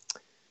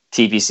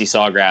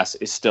Sawgrass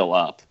is still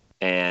up.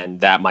 And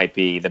that might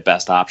be the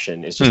best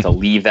option is just to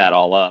leave that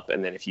all up.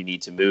 And then if you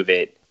need to move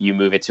it, you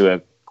move it to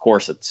a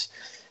course that's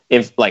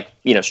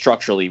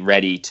structurally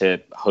ready to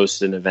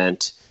host an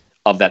event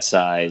of that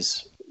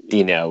size,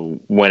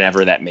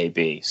 whenever that may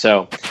be.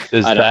 So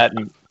does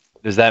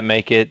that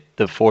make it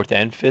the 4th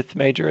and 5th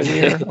major of the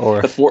year,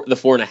 or the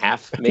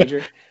 4.5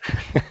 major?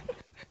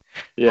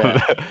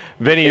 Yeah,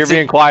 Vinny, you're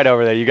being quiet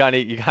over there. You got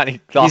any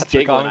thoughts? He's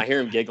giggling. I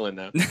hear him giggling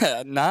though.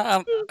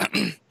 Nah, I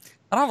don't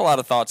have a lot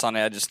of thoughts on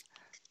it.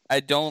 I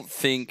don't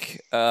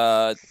think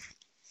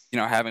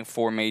having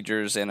 4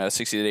 majors in a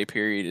 60-day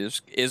period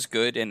is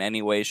good in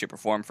any way, shape, or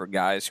form for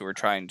guys who are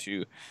trying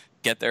to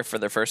get there for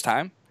their first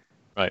time.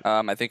 Right.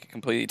 I think it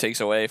completely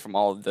takes away from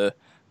all the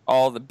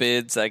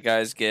bids that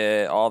guys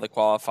get, all the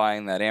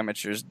qualifying that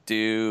amateurs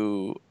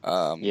do.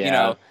 I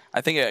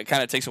think it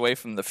kind of takes away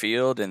from the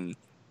field and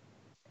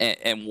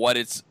what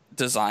it's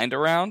designed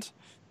around.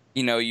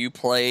 You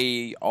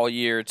play all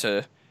year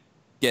to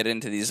get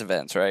into these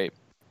events, right?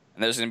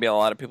 And there's going to be a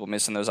lot of people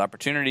missing those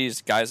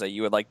opportunities, guys that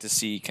you would like to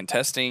see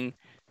contesting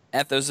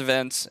at those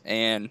events,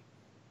 and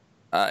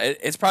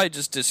it's probably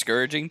just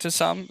discouraging to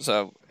some.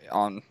 So,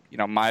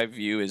 my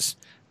view is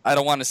I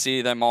don't want to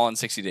see them all in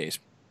 60 days,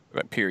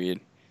 period.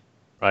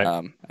 Right.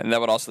 And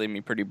that would also leave me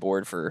pretty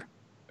bored for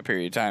a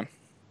period of time.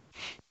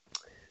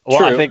 Well,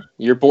 True. I think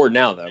you're bored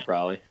now, though,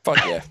 probably. Fuck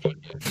yeah.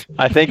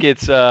 I think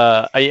it's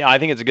I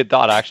think it's a good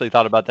thought. I actually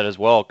thought about that as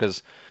well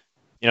because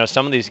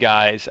some of these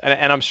guys,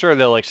 and I'm sure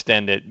they'll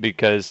extend it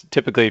because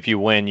typically if you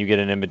win, you get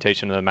an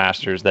invitation to the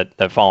Masters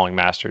that following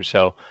Masters.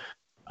 So,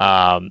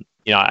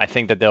 I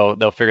think that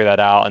they'll figure that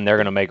out and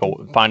they're going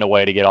to find a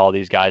way to get all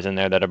these guys in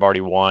there that have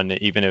already won,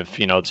 even if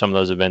some of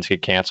those events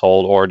get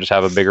canceled or just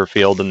have a bigger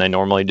field than they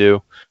normally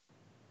do.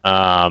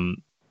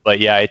 But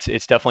yeah,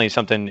 it's definitely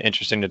something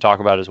interesting to talk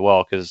about as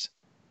well because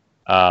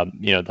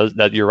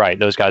you're right.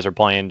 Those guys are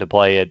playing to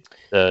play at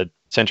the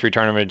Century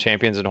Tournament of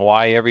Champions in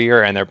Hawaii every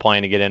year, and they're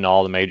playing to get into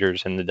all the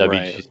majors and the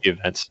WGC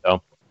events.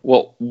 So,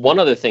 well, one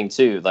other thing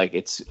too, like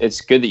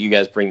it's good that you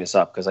guys bring this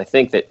up because I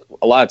think that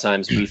a lot of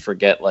times we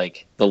forget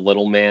like the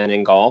little man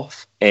in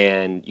golf,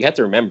 and you have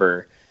to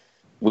remember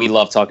we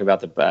love talking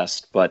about the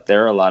best, but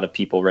there are a lot of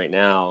people right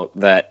now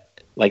that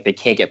like they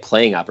can't get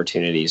playing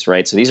opportunities,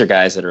 right? So these are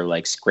guys that are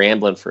like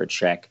scrambling for a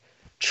check,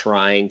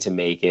 trying to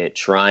make it,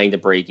 trying to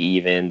break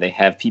even. They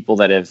have people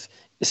that have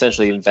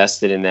essentially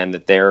invested in them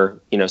that they're,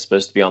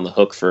 supposed to be on the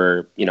hook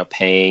for,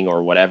 paying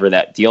or whatever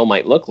that deal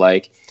might look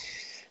like.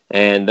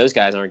 And those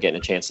guys aren't getting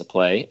a chance to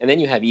play. And then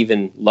you have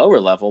even lower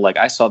level. Like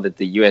I saw that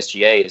the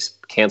USGA has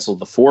canceled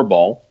the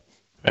 4-ball.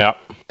 Yeah.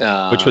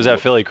 Which was at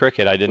Philly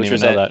Cricket. I didn't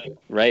even know that.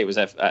 Right. It was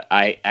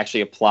I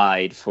actually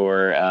applied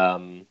for,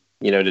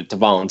 to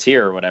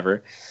volunteer or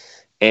whatever.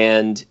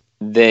 And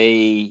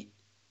they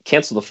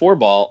canceled the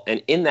 4-ball,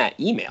 and in that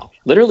email,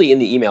 literally in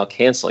the email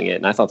canceling it,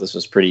 and I thought this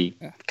was pretty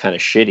kind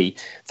of shitty,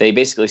 they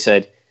basically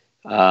said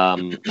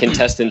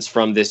contestants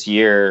from this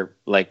year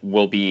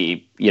will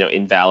be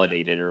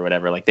invalidated or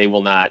whatever, they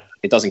will not,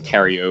 it doesn't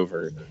carry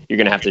over, you're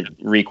gonna have to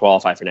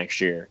requalify for next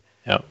year.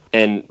 Yep.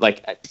 And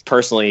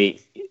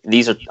personally,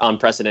 these are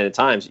unprecedented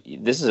times.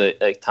 This is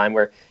a time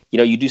where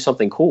you do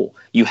something cool.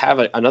 You have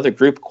another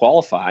group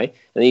qualify, and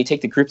then you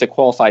take the group that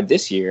qualified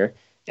this year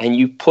and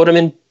you put them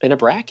in a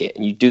bracket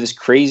and you do this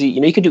crazy,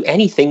 you can do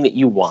anything that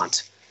you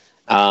want.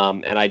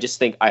 And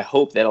I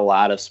hope that a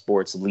lot of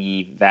sports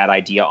leave that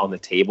idea on the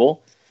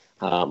table.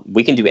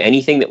 We can do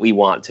anything that we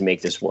want to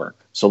make this work.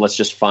 So let's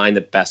just find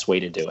the best way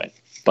to do it.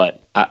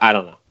 But I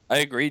don't know. I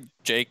agree,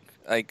 Jake.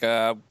 Doug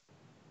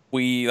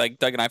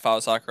and I follow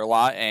soccer a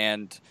lot,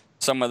 and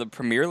some of the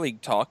Premier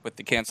League talk with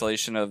the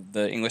cancellation of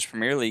the English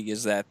Premier League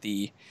is that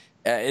the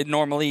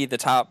normally the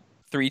top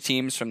 3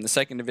 teams from the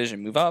second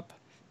division move up.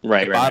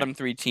 Right. The bottom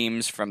 3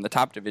 teams from the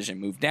top division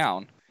move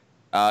down.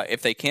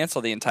 If they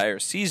cancel the entire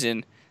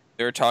season,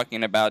 they're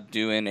talking about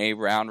doing a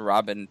round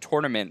robin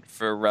tournament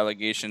for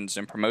relegations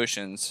and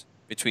promotions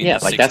between the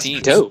 6 that's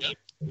teams. Dope.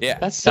 Yeah,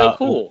 that's so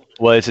cool.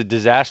 Well, it's a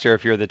disaster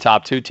if you're the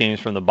top 2 teams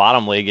from the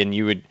bottom league, and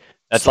you would.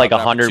 That's like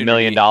 $100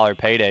 million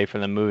payday for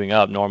them moving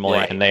up normally,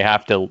 Right. and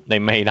they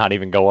may not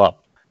even go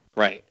up.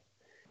 Right.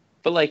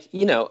 But like,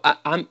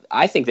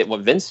 I think that what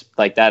Vince,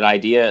 like that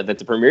idea that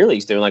the Premier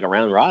League's doing like a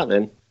round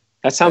robin,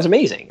 that sounds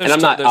amazing. And I'm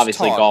not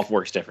obviously talk. Golf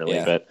works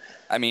differently, but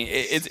I mean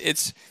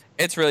it's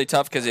really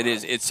tough because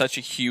it's such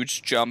a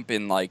huge jump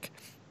in like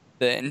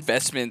the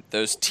investment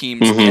those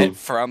teams get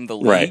from the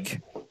league.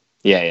 Right.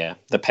 Yeah,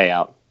 the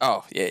payout.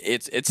 Oh yeah,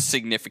 it's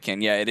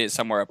significant. Yeah, it is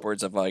somewhere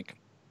upwards of like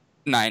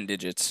 9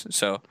 digits.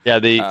 So yeah,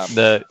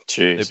 the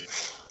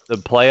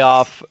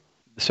playoff.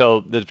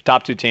 So the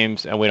top 2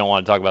 teams, and we don't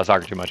want to talk about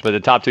soccer too much, but the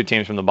top 2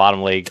 teams from the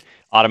bottom league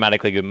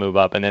automatically could move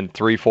up, and then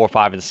 3, 4,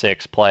 5, and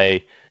 6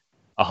 play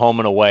a home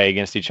and away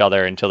against each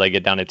other until they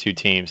get down to 2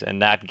 teams,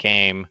 and that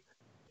game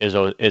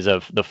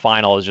the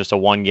final is just a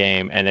 1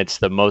 game, and it's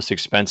the most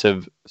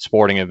expensive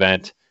sporting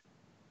event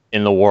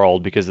in the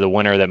world because the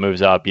winner that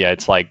moves up,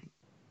 it's like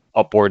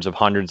upwards of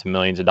hundreds of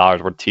millions of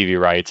dollars worth of TV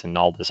rights and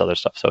all this other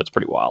stuff. So it's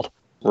pretty wild.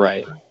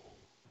 Right.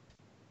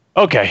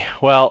 Okay.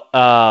 Well,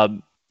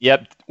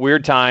 yep.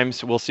 Weird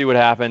times. We'll see what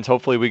happens.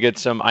 Hopefully we get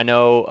some. I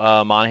know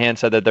Monahan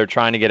said that they're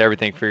trying to get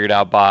everything figured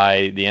out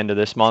by the end of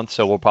this month.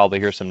 So we'll probably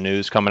hear some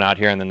news coming out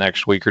here in the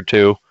next week or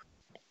 2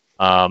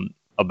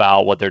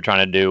 about what they're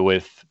trying to do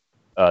with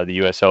the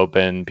U.S.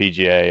 Open,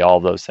 PGA, all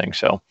of those things.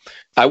 So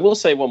I will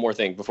say one more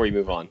thing before you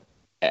move on.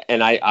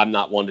 And I'm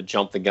not one to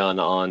jump the gun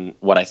on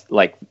what I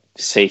like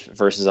safe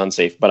versus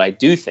unsafe, but I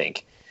do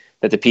think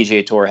that the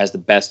PGA Tour has the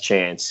best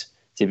chance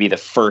to be the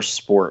first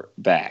sport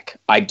back.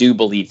 I do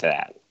believe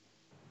that.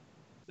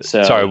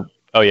 So sorry.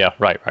 Oh yeah.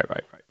 Right.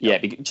 Yeah.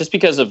 Just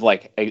because of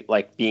like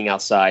being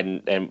outside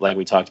and like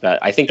we talked about,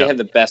 I think they have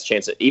the best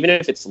chance, even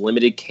if it's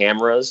limited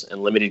cameras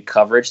and limited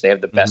coverage, they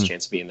have the best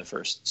chance of being the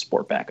first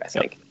sport back, I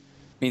think. I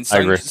mean,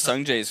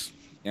 Sung Jae's,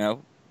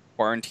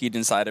 quarantined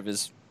inside of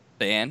his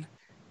van.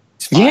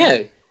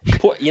 Yeah.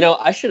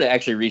 I should have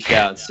actually reached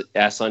out and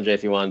asked Sanjay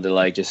if he wanted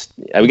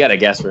to we got a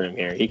guest room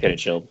here. He could have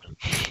chilled.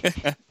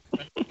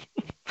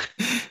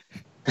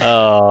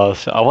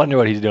 So I wonder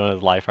what he's doing in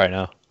his life right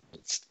now.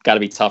 It's got to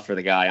be tough for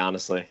the guy,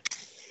 honestly.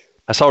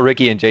 I saw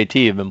Ricky and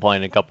JT have been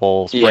playing a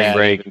couple spring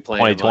break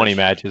 2020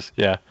 matches.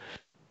 Yeah.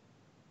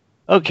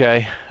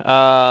 Okay.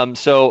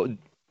 So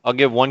I'll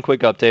give one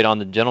quick update on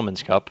the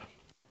Gentleman's Cup.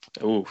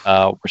 Oof.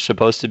 We're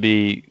supposed to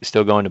be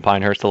still going to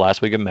Pinehurst the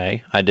last week of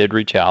May. I did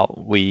reach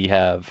out. We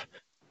have.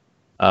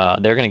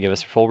 They're going to give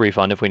us a full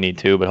refund if we need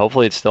to, but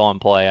hopefully it's still on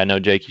play. I know,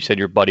 Jake, you said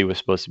your buddy was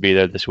supposed to be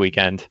there this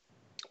weekend.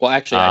 Well,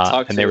 actually, I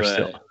talked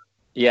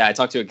I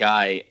talked to a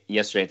guy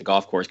yesterday at the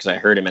golf course because I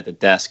heard him at the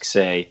desk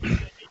say,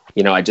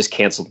 I just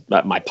canceled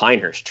my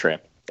Pinehurst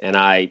trip. And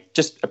I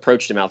just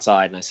approached him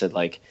outside and I said,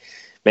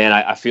 man,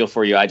 I feel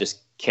for you. I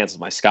just canceled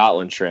my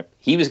Scotland trip.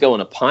 He was going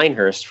to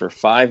Pinehurst for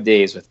 5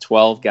 days with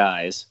 12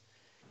 guys.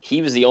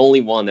 He was the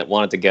only one that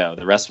wanted to go.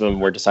 The rest of them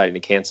were deciding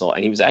to cancel.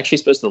 And he was actually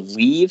supposed to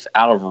leave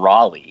out of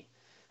Raleigh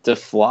to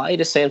fly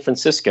to San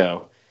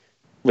Francisco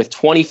with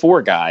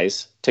 24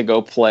 guys to go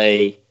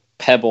play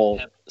Pebble,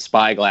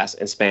 Spyglass,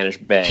 and Spanish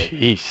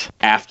Bay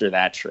after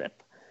that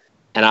trip.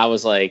 And I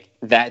was like,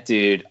 that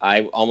dude,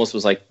 I almost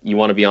was like, you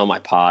want to be on my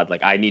pod?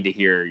 I need to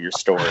hear your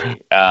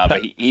story.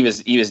 But he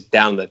was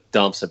down in the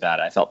dumps about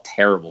it. I felt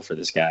terrible for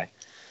this guy.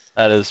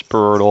 That is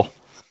brutal.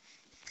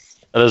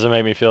 That doesn't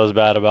make me feel as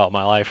bad about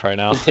my life right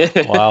now.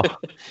 Wow.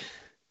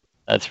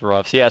 That's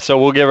rough. So, so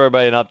we'll give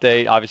everybody an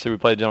update. Obviously, we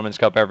play the Gentleman's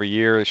Cup every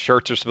year. The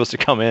shirts are supposed to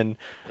come in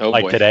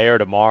today or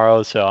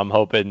tomorrow. So I'm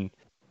hoping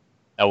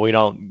that we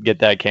don't get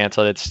that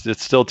canceled.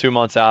 It's still 2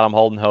 months out. I'm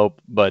holding hope,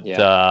 but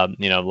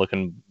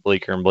looking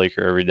bleaker and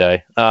bleaker every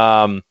day.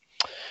 So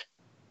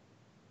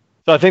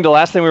I think the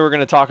last thing we were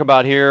going to talk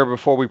about here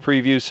before we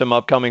preview some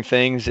upcoming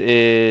things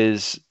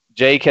is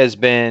Jake has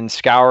been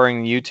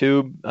scouring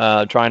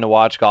YouTube, trying to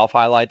watch golf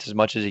highlights as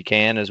much as he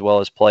can, as well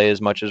as play as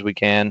much as we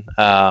can.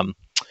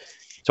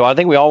 So I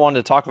think we all wanted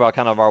to talk about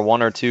kind of our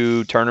 1 or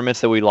 2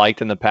 tournaments that we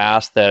liked in the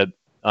past that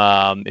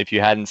if you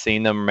hadn't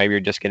seen them, or maybe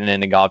you're just getting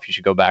into golf, you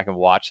should go back and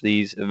watch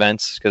these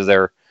events because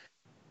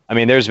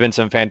there's been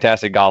some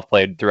fantastic golf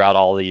played throughout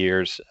all the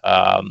years,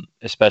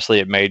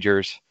 especially at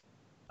majors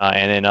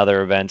and in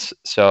other events.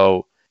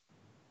 So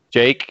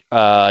Jake,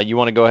 you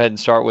want to go ahead and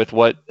start with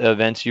what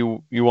events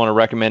you want to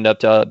recommend up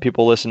to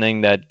people listening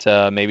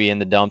that maybe in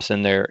the dumps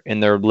in their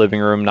living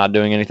room, not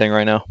doing anything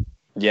right now?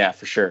 Yeah,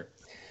 for sure.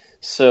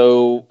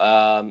 So,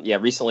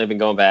 recently I've been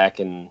going back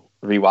and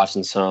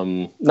rewatching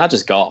some, not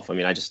just golf. I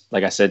mean,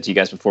 like I said to you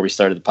guys before we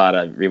started the pod,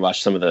 I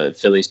rewatched some of the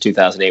Phillies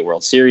 2008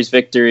 World Series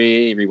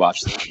victory,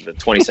 rewatched the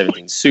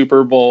 2017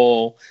 Super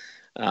Bowl.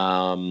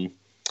 But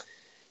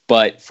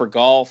for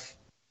golf,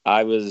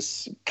 I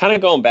was kind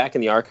of going back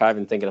in the archive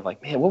and thinking of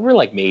like, man, what were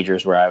like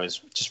majors where I was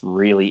just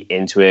really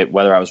into it,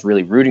 whether I was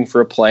really rooting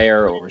for a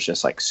player or was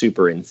just like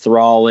super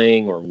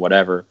enthralling or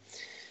whatever.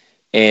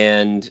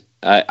 And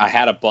I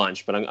had a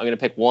bunch, but I'm going to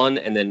pick one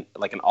and then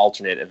like an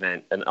alternate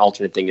event, an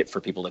alternate thing for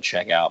people to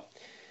check out.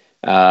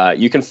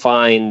 You can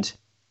find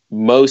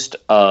most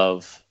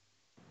of,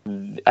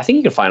 I think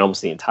you can find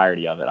almost the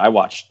entirety of it. I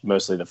watched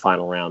mostly the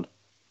final round.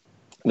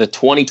 The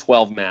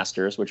 2012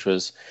 Masters, which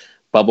was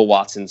Bubba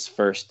Watson's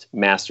first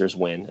Masters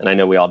win. And I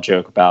know we all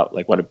joke about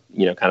like what a,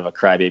 kind of a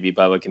crybaby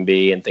Bubba can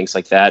be and things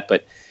like that.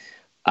 But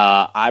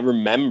I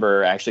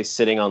remember actually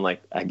sitting on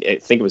like, I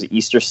think it was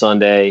Easter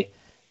Sunday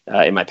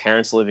in my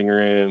parents' living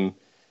room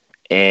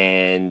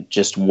and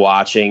just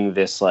watching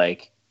this,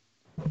 like,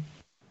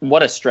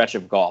 what a stretch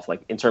of golf,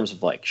 like in terms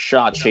of like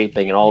shot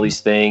shaping and all these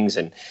things.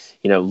 And,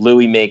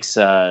 Louis makes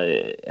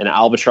an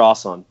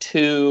albatross on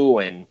 2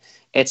 and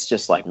it's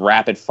just like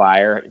rapid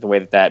fire the way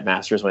that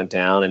Masters went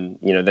down. And,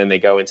 then they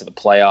go into the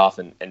playoff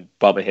and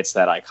Bubba hits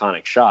that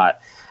iconic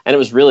shot. And it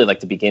was really like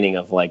the beginning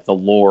of like the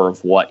lore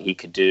of what he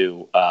could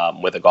do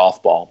with a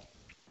golf ball.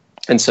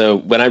 And so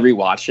when I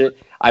rewatched it,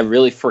 I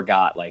really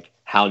forgot like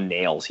how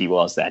nails he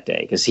was that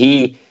day. Cause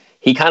he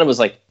kind of was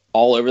like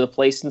all over the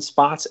place in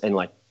spots and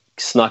like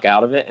snuck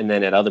out of it. And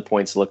then at other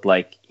points looked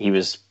like he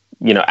was,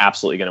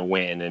 absolutely going to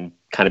win and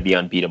kind of be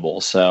unbeatable.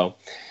 So,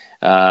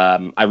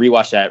 I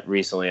rewatched that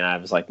recently and I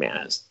was like,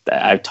 man,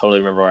 I totally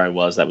remember where I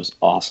was. That was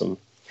awesome.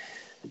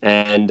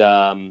 And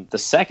the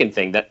second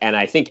thing and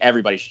I think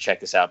everybody should check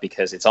this out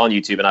because it's on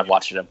YouTube and I've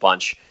watched it a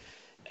bunch.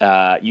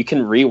 You can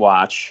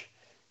rewatch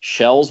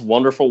Shell's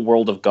Wonderful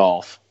World of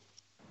Golf,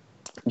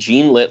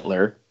 Gene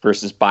Littler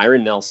versus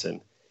Byron Nelson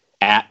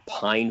at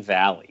Pine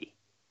Valley.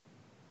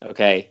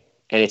 Okay.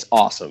 And it's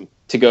awesome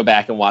to go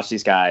back and watch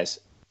these guys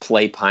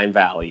play Pine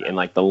Valley in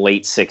like the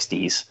late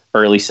 60s,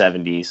 early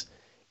 70s.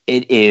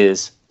 It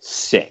is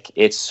sick.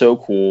 It's so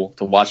cool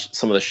to watch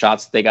some of the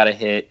shots that they got to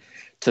hit,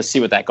 to see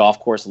what that golf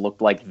course looked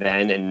like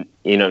then.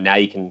 And, now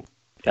you can,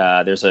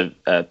 there's a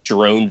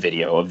drone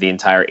video of the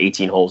entire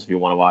 18 holes if you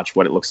want to watch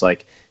what it looks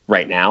like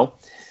right now.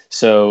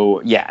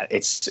 So yeah,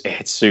 it's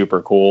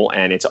super cool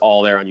and it's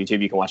all there on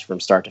YouTube. You can watch it from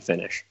start to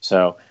finish.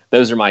 So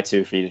those are my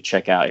 2 for you to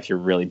check out if you're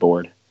really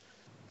bored.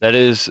 That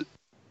is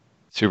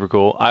super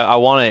cool. I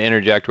want to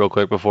interject real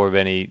quick before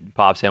Vinny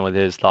pops in with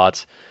his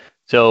thoughts.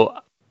 So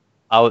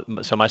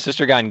my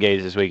sister got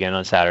engaged this weekend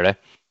on Saturday.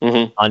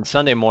 Mm-hmm. On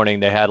Sunday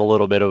morning, they had a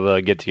little bit of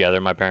a get-together,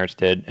 my parents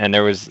did, and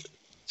there was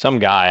some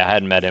guy, I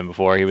hadn't met him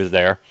before, he was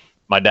there.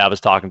 My dad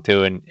was talking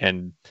to,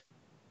 and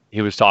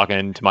he was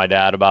talking to my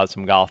dad about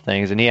some golf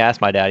things, and he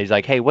asked my dad, he's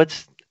like, hey,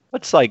 what's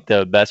like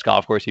the best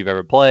golf course you've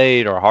ever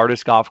played or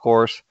hardest golf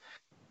course?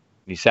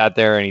 And he sat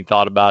there and he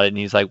thought about it, and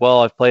he's like,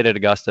 well, I've played at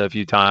Augusta a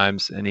few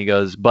times, and he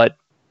goes, but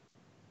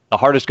the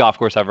hardest golf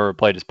course I've ever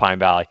played is Pine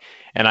Valley.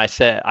 And I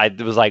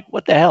was like,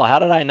 what the hell? How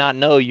did I not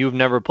know you've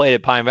never played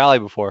at Pine Valley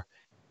before?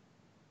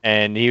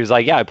 And he was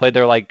like, yeah, I played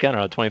there like, I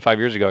don't know, 25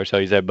 years ago or so.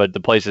 He said, but the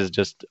place is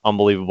just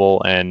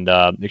unbelievable and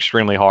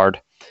extremely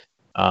hard.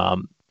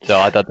 So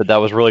I thought that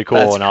was really cool.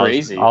 That's and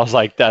crazy. I was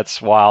like,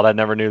 that's wild. I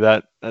never knew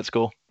that. That's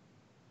cool.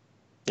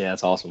 Yeah,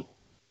 that's awesome.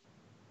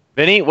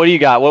 Vinny, what do you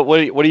got? What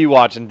are you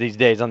watching these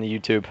days on the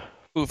YouTube?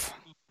 Oof.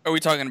 Are we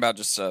talking about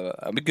just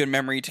a good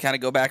memory to kind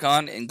of go back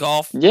on in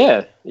golf?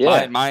 Yeah.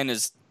 Mine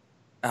is,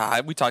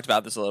 we talked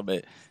about this a little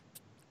bit.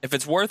 If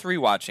it's worth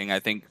rewatching, I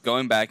think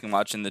going back and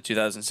watching the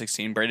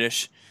 2016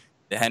 British,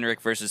 the Henrik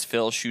versus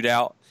Phil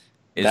shootout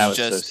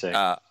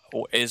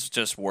is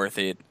just worth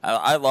it.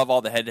 I love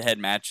all the head-to-head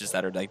matches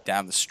that are like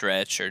down the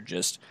stretch or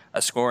just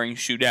a scoring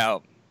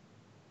shootout.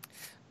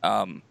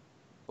 It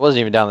wasn't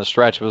even down the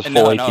stretch. It was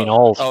full 18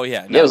 holes. Oh,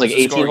 yeah. It was like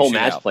 18-hole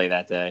match play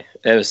that day.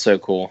 It was so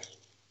cool.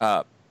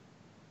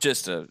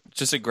 Just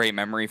a great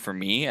memory for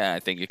me.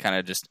 I think it kind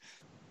of just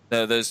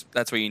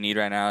that's what you need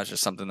right now. It's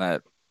just something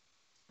that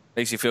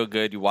makes you feel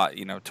good.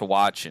 To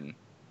watch and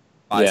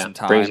buy some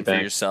time for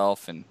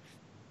yourself, and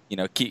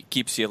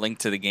keeps you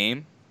linked to the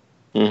game.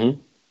 Mm-hmm.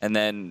 And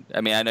then,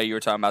 I mean, I know you were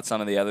talking about some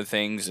of the other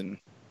things, and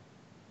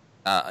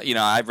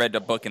I've read a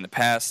book in the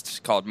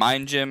past called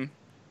Mind Gym.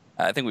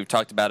 I think we've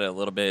talked about it a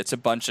little bit. It's a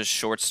bunch of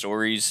short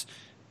stories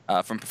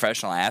from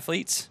professional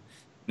athletes.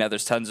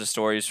 There's tons of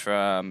stories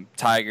from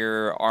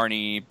Tiger,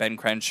 Arnie, Ben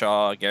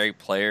Crenshaw, Gary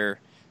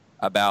Player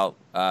about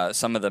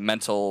some of the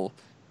mental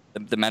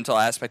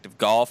aspect of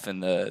golf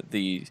and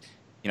the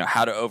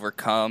how to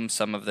overcome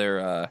some of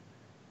their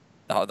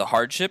the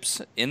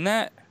hardships in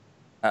that.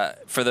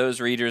 For those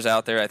readers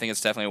out there, I think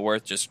it's definitely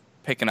worth just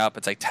picking up.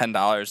 It's like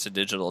 $10 to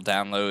digital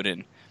download,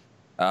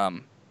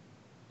 and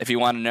if you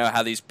want to know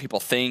how these people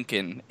think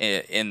and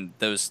in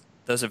those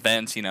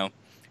events,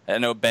 I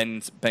know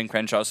Ben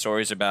Crenshaw's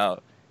stories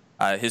about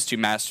his 2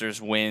 Masters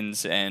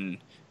wins and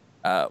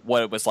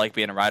what it was like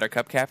being a Ryder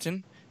Cup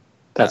captain.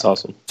 That's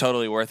awesome.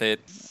 Totally worth it.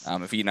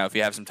 If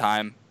you have some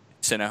time,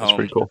 sit at home. That's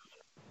pretty cool.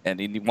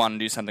 And you want to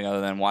do something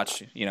other than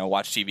watch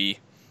TV.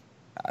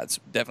 It's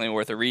definitely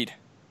worth a read.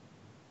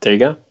 There you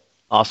go.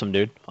 Awesome,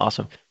 dude.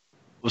 Awesome.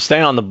 We'll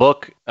stay on the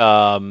book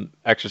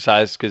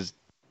exercise because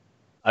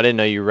I didn't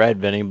know you read,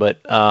 Vinny, but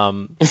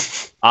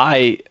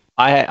I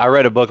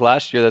read a book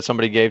last year that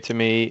somebody gave to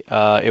me.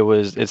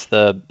 It's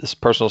this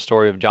personal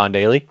story of John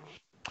Daly.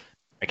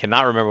 I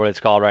cannot remember what it's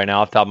called right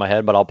now off the top of my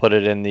head, but I'll put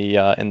it in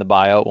the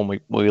bio when we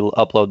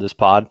upload this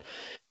pod.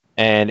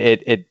 And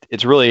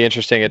it's really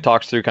interesting. It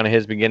talks through kind of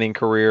his beginning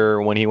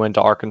career when he went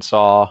to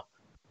Arkansas,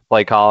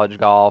 play college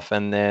golf,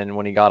 and then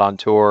when he got on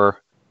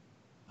tour.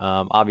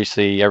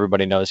 Obviously,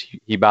 everybody knows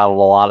he battled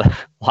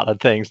a lot of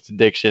things,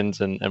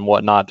 addictions and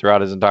whatnot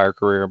throughout his entire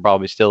career, and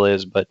probably still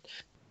is. But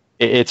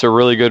it's a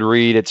really good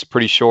read. It's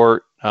pretty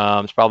short.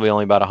 It's probably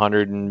only about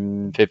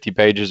 150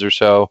 pages or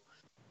so.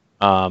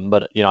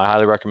 But I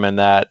highly recommend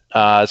that.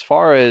 As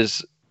far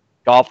as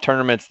golf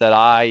tournaments that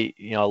I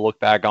look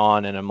back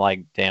on and I'm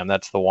like, damn,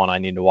 that's the one I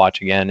need to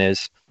watch again,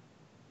 is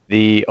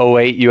the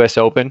 2008 U.S.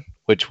 Open,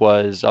 which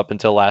was up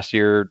until last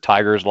year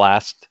Tiger's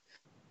last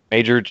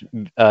major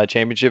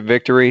championship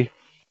victory.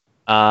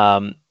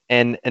 And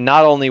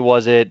not only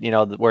was it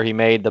where he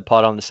made the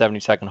putt on the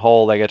 72nd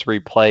hole that gets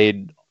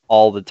replayed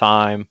all the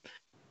time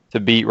to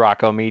beat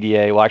Rocco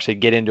Mediate, well, actually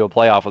get into a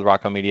playoff with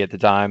Rocco Mediate at the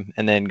time,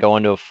 and then go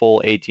into a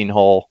full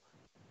 18-hole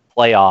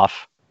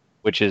playoff,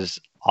 which is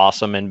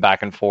awesome and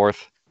back and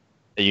forth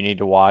that you need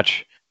to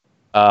watch.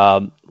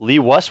 Lee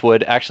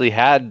Westwood actually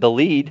had the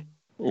lead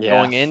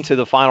going into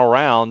the final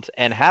round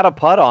and had a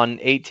putt on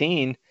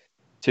 18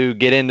 to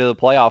get into the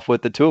playoff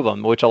with the two of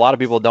them, which a lot of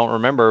people don't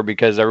remember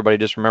because everybody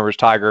just remembers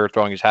Tiger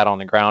throwing his hat on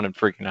the ground and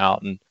freaking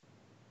out and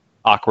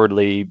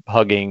awkwardly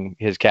hugging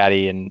his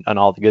caddy and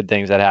all the good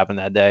things that happened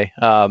that day.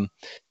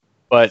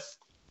 But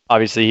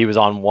obviously he was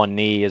on one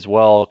knee as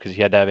well because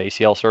he had to have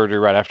ACL surgery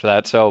right after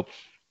that. So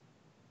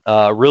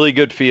really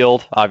good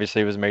field.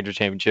 Obviously it was a major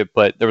championship,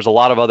 but there was a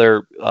lot of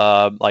other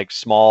like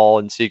small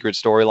and secret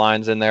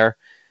storylines in there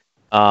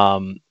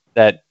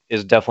that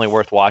is definitely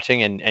worth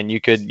watching, and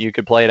you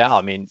could play it out.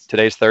 I mean,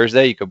 today's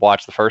Thursday, you could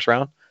watch the first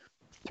round.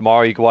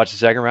 Tomorrow you could watch the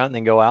second round, and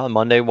then go out, and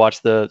Monday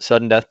watch the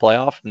sudden death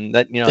playoff, and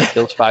that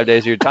kills 5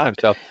 days of your time.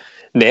 So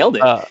nailed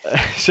it.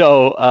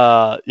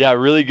 Yeah,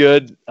 really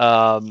good.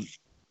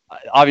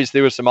 Obviously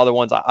there was some other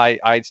ones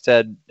I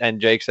said, and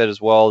Jake said as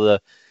well.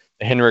 The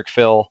Henrik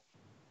Phil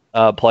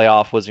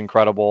playoff was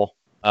incredible.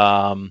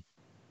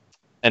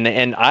 And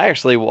I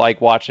actually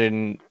like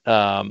watching,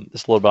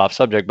 this is a little bit off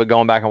subject, but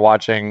going back and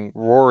watching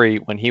Rory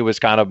when he was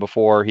kind of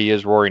before he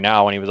is Rory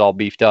now, when he was all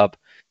beefed up,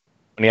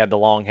 when he had the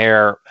long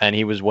hair and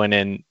he was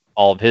winning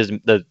all of his,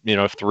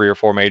 3 or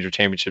 4 major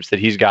championships that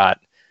he's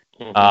got.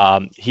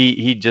 Mm-hmm.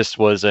 He just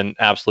was an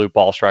absolute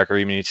ball striker.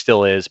 I mean, he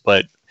still is,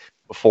 but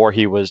before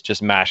he was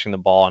just mashing the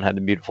ball and had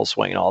the beautiful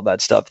swing and all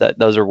that stuff,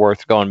 those are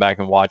worth going back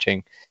and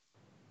watching.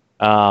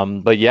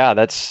 But yeah,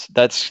 that's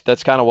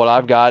kind of what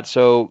I've got.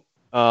 So,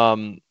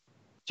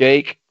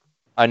 Jake,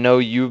 I know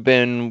you've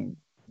been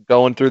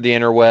going through the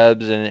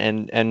interwebs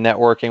and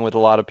networking with a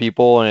lot of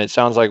people, and it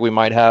sounds like we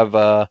might have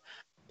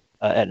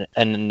an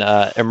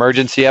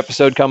emergency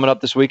episode coming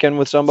up this weekend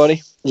with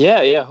somebody.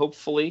 Yeah,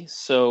 hopefully.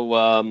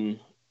 So,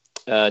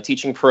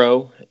 teaching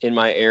pro in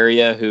my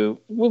area who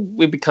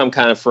we've become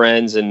kind of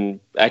friends, and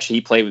actually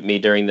he played with me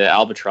during the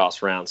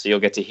Albatross round, so you'll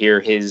get to hear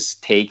his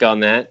take on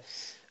that.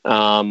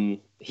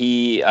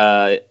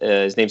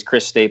 His name's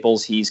Chris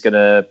Staples. He's going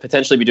to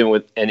potentially be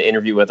doing an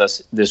interview with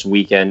us this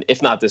weekend.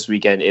 If not this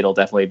weekend, it'll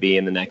definitely be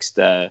in the next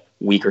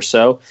week or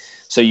so.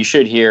 So you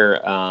should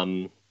hear,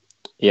 some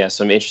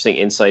interesting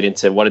insight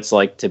into what it's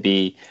like to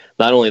be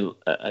not only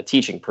a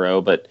teaching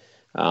pro, but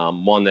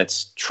one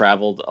that's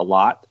traveled a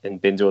lot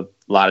and been to a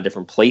lot of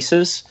different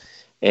places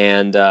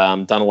and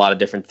done a lot of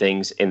different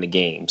things in the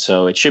game.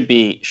 So it should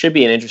be an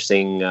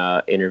interesting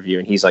interview.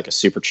 And he's like a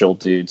super chill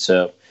dude.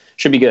 So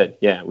should be good.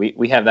 Yeah,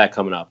 we have that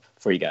coming up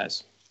for you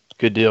guys.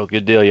 Good deal.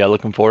 Yeah,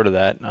 looking forward to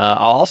that. I'll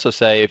also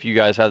say, if you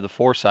guys have the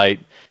foresight,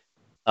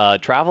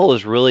 travel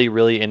is really,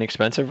 really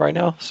inexpensive right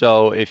now.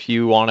 So if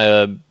you want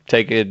to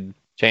take a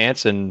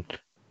chance and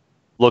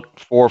look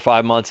 4 or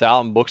 5 months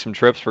out and book some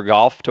trips for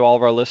golf to all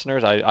of our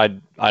listeners,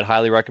 I'd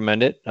highly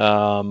recommend it.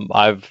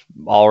 I've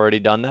already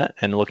done that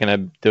and looking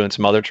at doing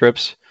some other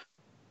trips.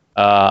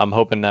 I'm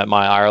hoping that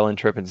my Ireland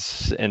trip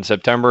in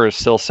September is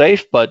still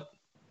safe, but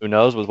who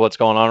knows with what's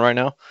going on right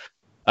now.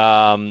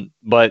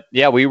 But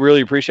yeah, we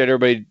really appreciate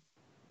everybody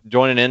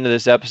joining into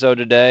this episode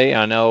today.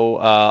 I know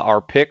our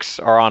picks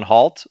are on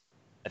halt.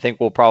 I think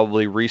we'll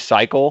probably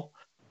recycle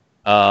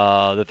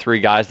the 3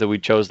 guys that we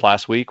chose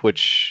last week. Who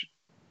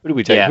did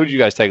we take? Yeah. Who did you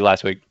guys take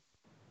last week?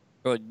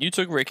 Well, you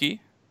took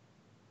Ricky.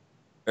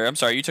 I'm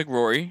sorry, you took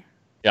Rory.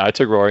 Yeah, I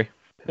took Rory.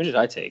 Who did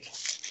I take?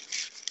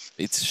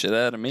 Beats the shit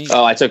out of me.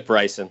 Oh, I took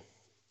Bryson.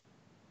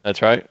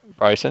 That's right,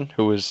 Bryson,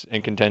 who was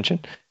in contention.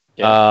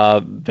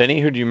 Yeah.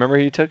 Vinny, who do you remember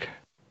who you took?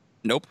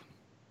 Nope.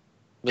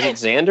 Was it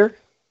Xander?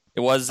 It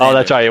was Xander. Oh,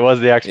 that's right. It was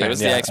the X-Man. It was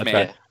the X-Man.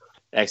 Right.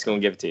 X going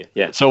to give it to you.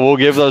 Yeah. So we'll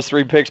give those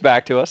 3 picks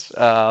back to us.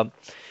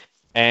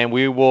 And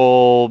we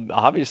will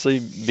obviously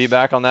be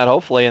back on that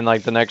hopefully in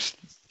like the next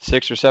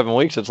 6 or 7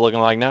 weeks. It's looking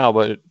like now,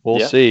 but we'll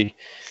see.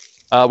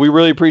 We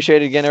really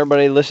appreciate it again,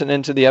 everybody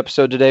listening to the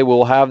episode today.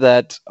 We'll have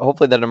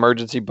hopefully that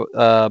emergency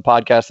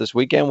podcast this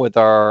weekend with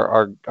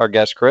our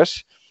guest,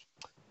 Chris.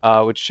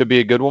 which should be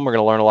a good one. We're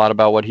going to learn a lot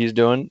about what he's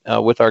doing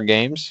with our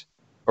games,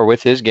 or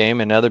with his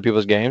game and other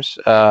people's games.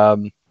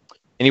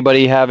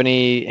 Anybody have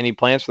any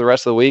plans for the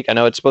rest of the week? I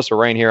know it's supposed to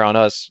rain here on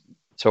us,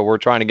 so we're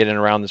trying to get in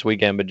around this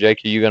weekend. But Jake,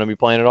 are you going to be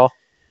playing at all?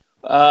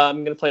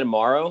 I'm going to play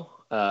tomorrow.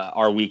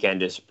 Our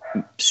weekend is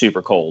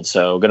super cold,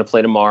 so going to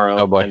play tomorrow.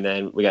 Oh, boy. And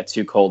then we got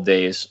 2 cold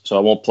days, so I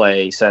won't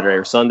play Saturday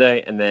or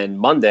Sunday. And then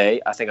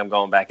Monday, I think I'm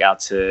going back out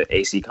to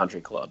AC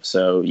Country Club.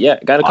 So yeah,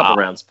 got a couple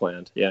rounds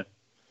planned. Yeah,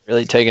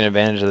 really taking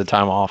advantage of the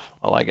time off.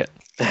 I like it.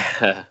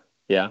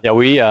 Yeah. Yeah,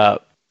 we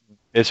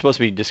it's supposed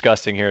to be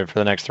disgusting here for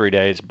the next 3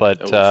 days,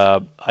 but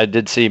I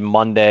did see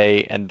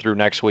Monday and through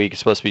next week it's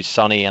supposed to be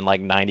sunny and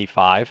like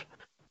 95.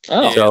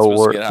 Oh, So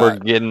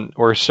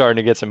we're starting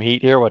to get some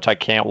heat here, which I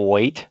can't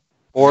wait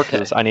for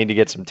because I need to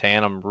get some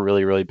tan. I'm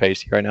really, really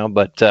pasty right now.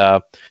 But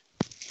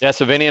yeah,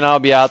 so Vinny and I'll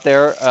be out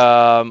there.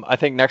 I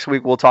think next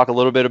week we'll talk a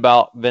little bit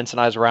about Vince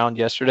and I's round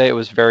yesterday. It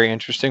was a very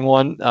interesting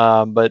one,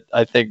 but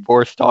I think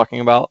worth talking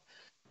about.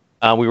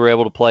 We were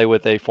able to play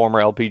with a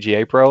former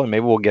LPGA pro, and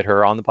maybe we'll get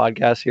her on the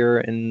podcast here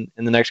in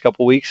the next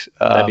couple of weeks.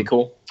 That'd be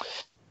cool.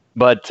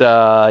 But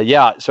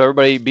yeah, so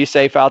everybody be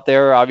safe out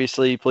there.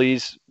 Obviously,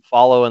 please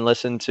follow and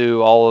listen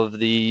to all of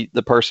the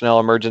personnel,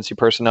 emergency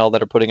personnel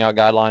that are putting out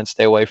guidelines.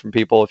 Stay away from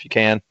people if you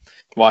can.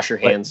 Wash your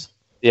hands.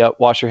 Yeah,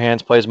 wash your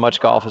hands. Play as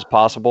much golf as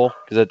possible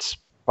because it's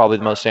probably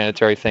the most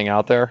sanitary thing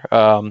out there.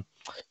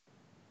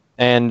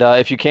 And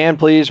if you can,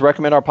 please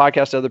recommend our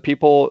podcast to other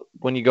people.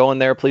 When you go in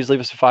there, please leave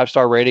us a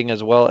 5-star rating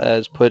as well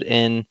as put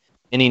in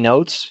any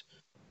notes.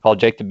 Call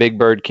Jake the Big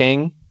Bird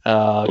King.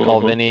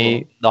 Call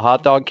Vinny the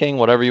Hot Dog King.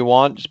 Whatever you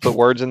want. Just put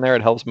words in there.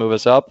 It helps move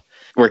us up.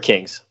 We're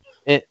kings.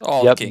 Yep,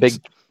 kings. Big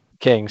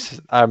kings.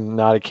 I'm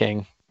not a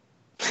king,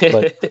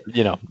 but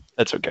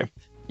that's okay.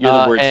 You're the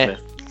wordsmith.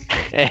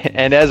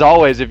 And as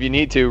always, if you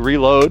need to,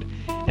 reload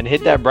and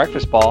hit that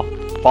breakfast ball.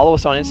 Follow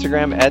us on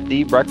Instagram at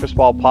the Breakfast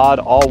Ball Pod,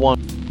 all one.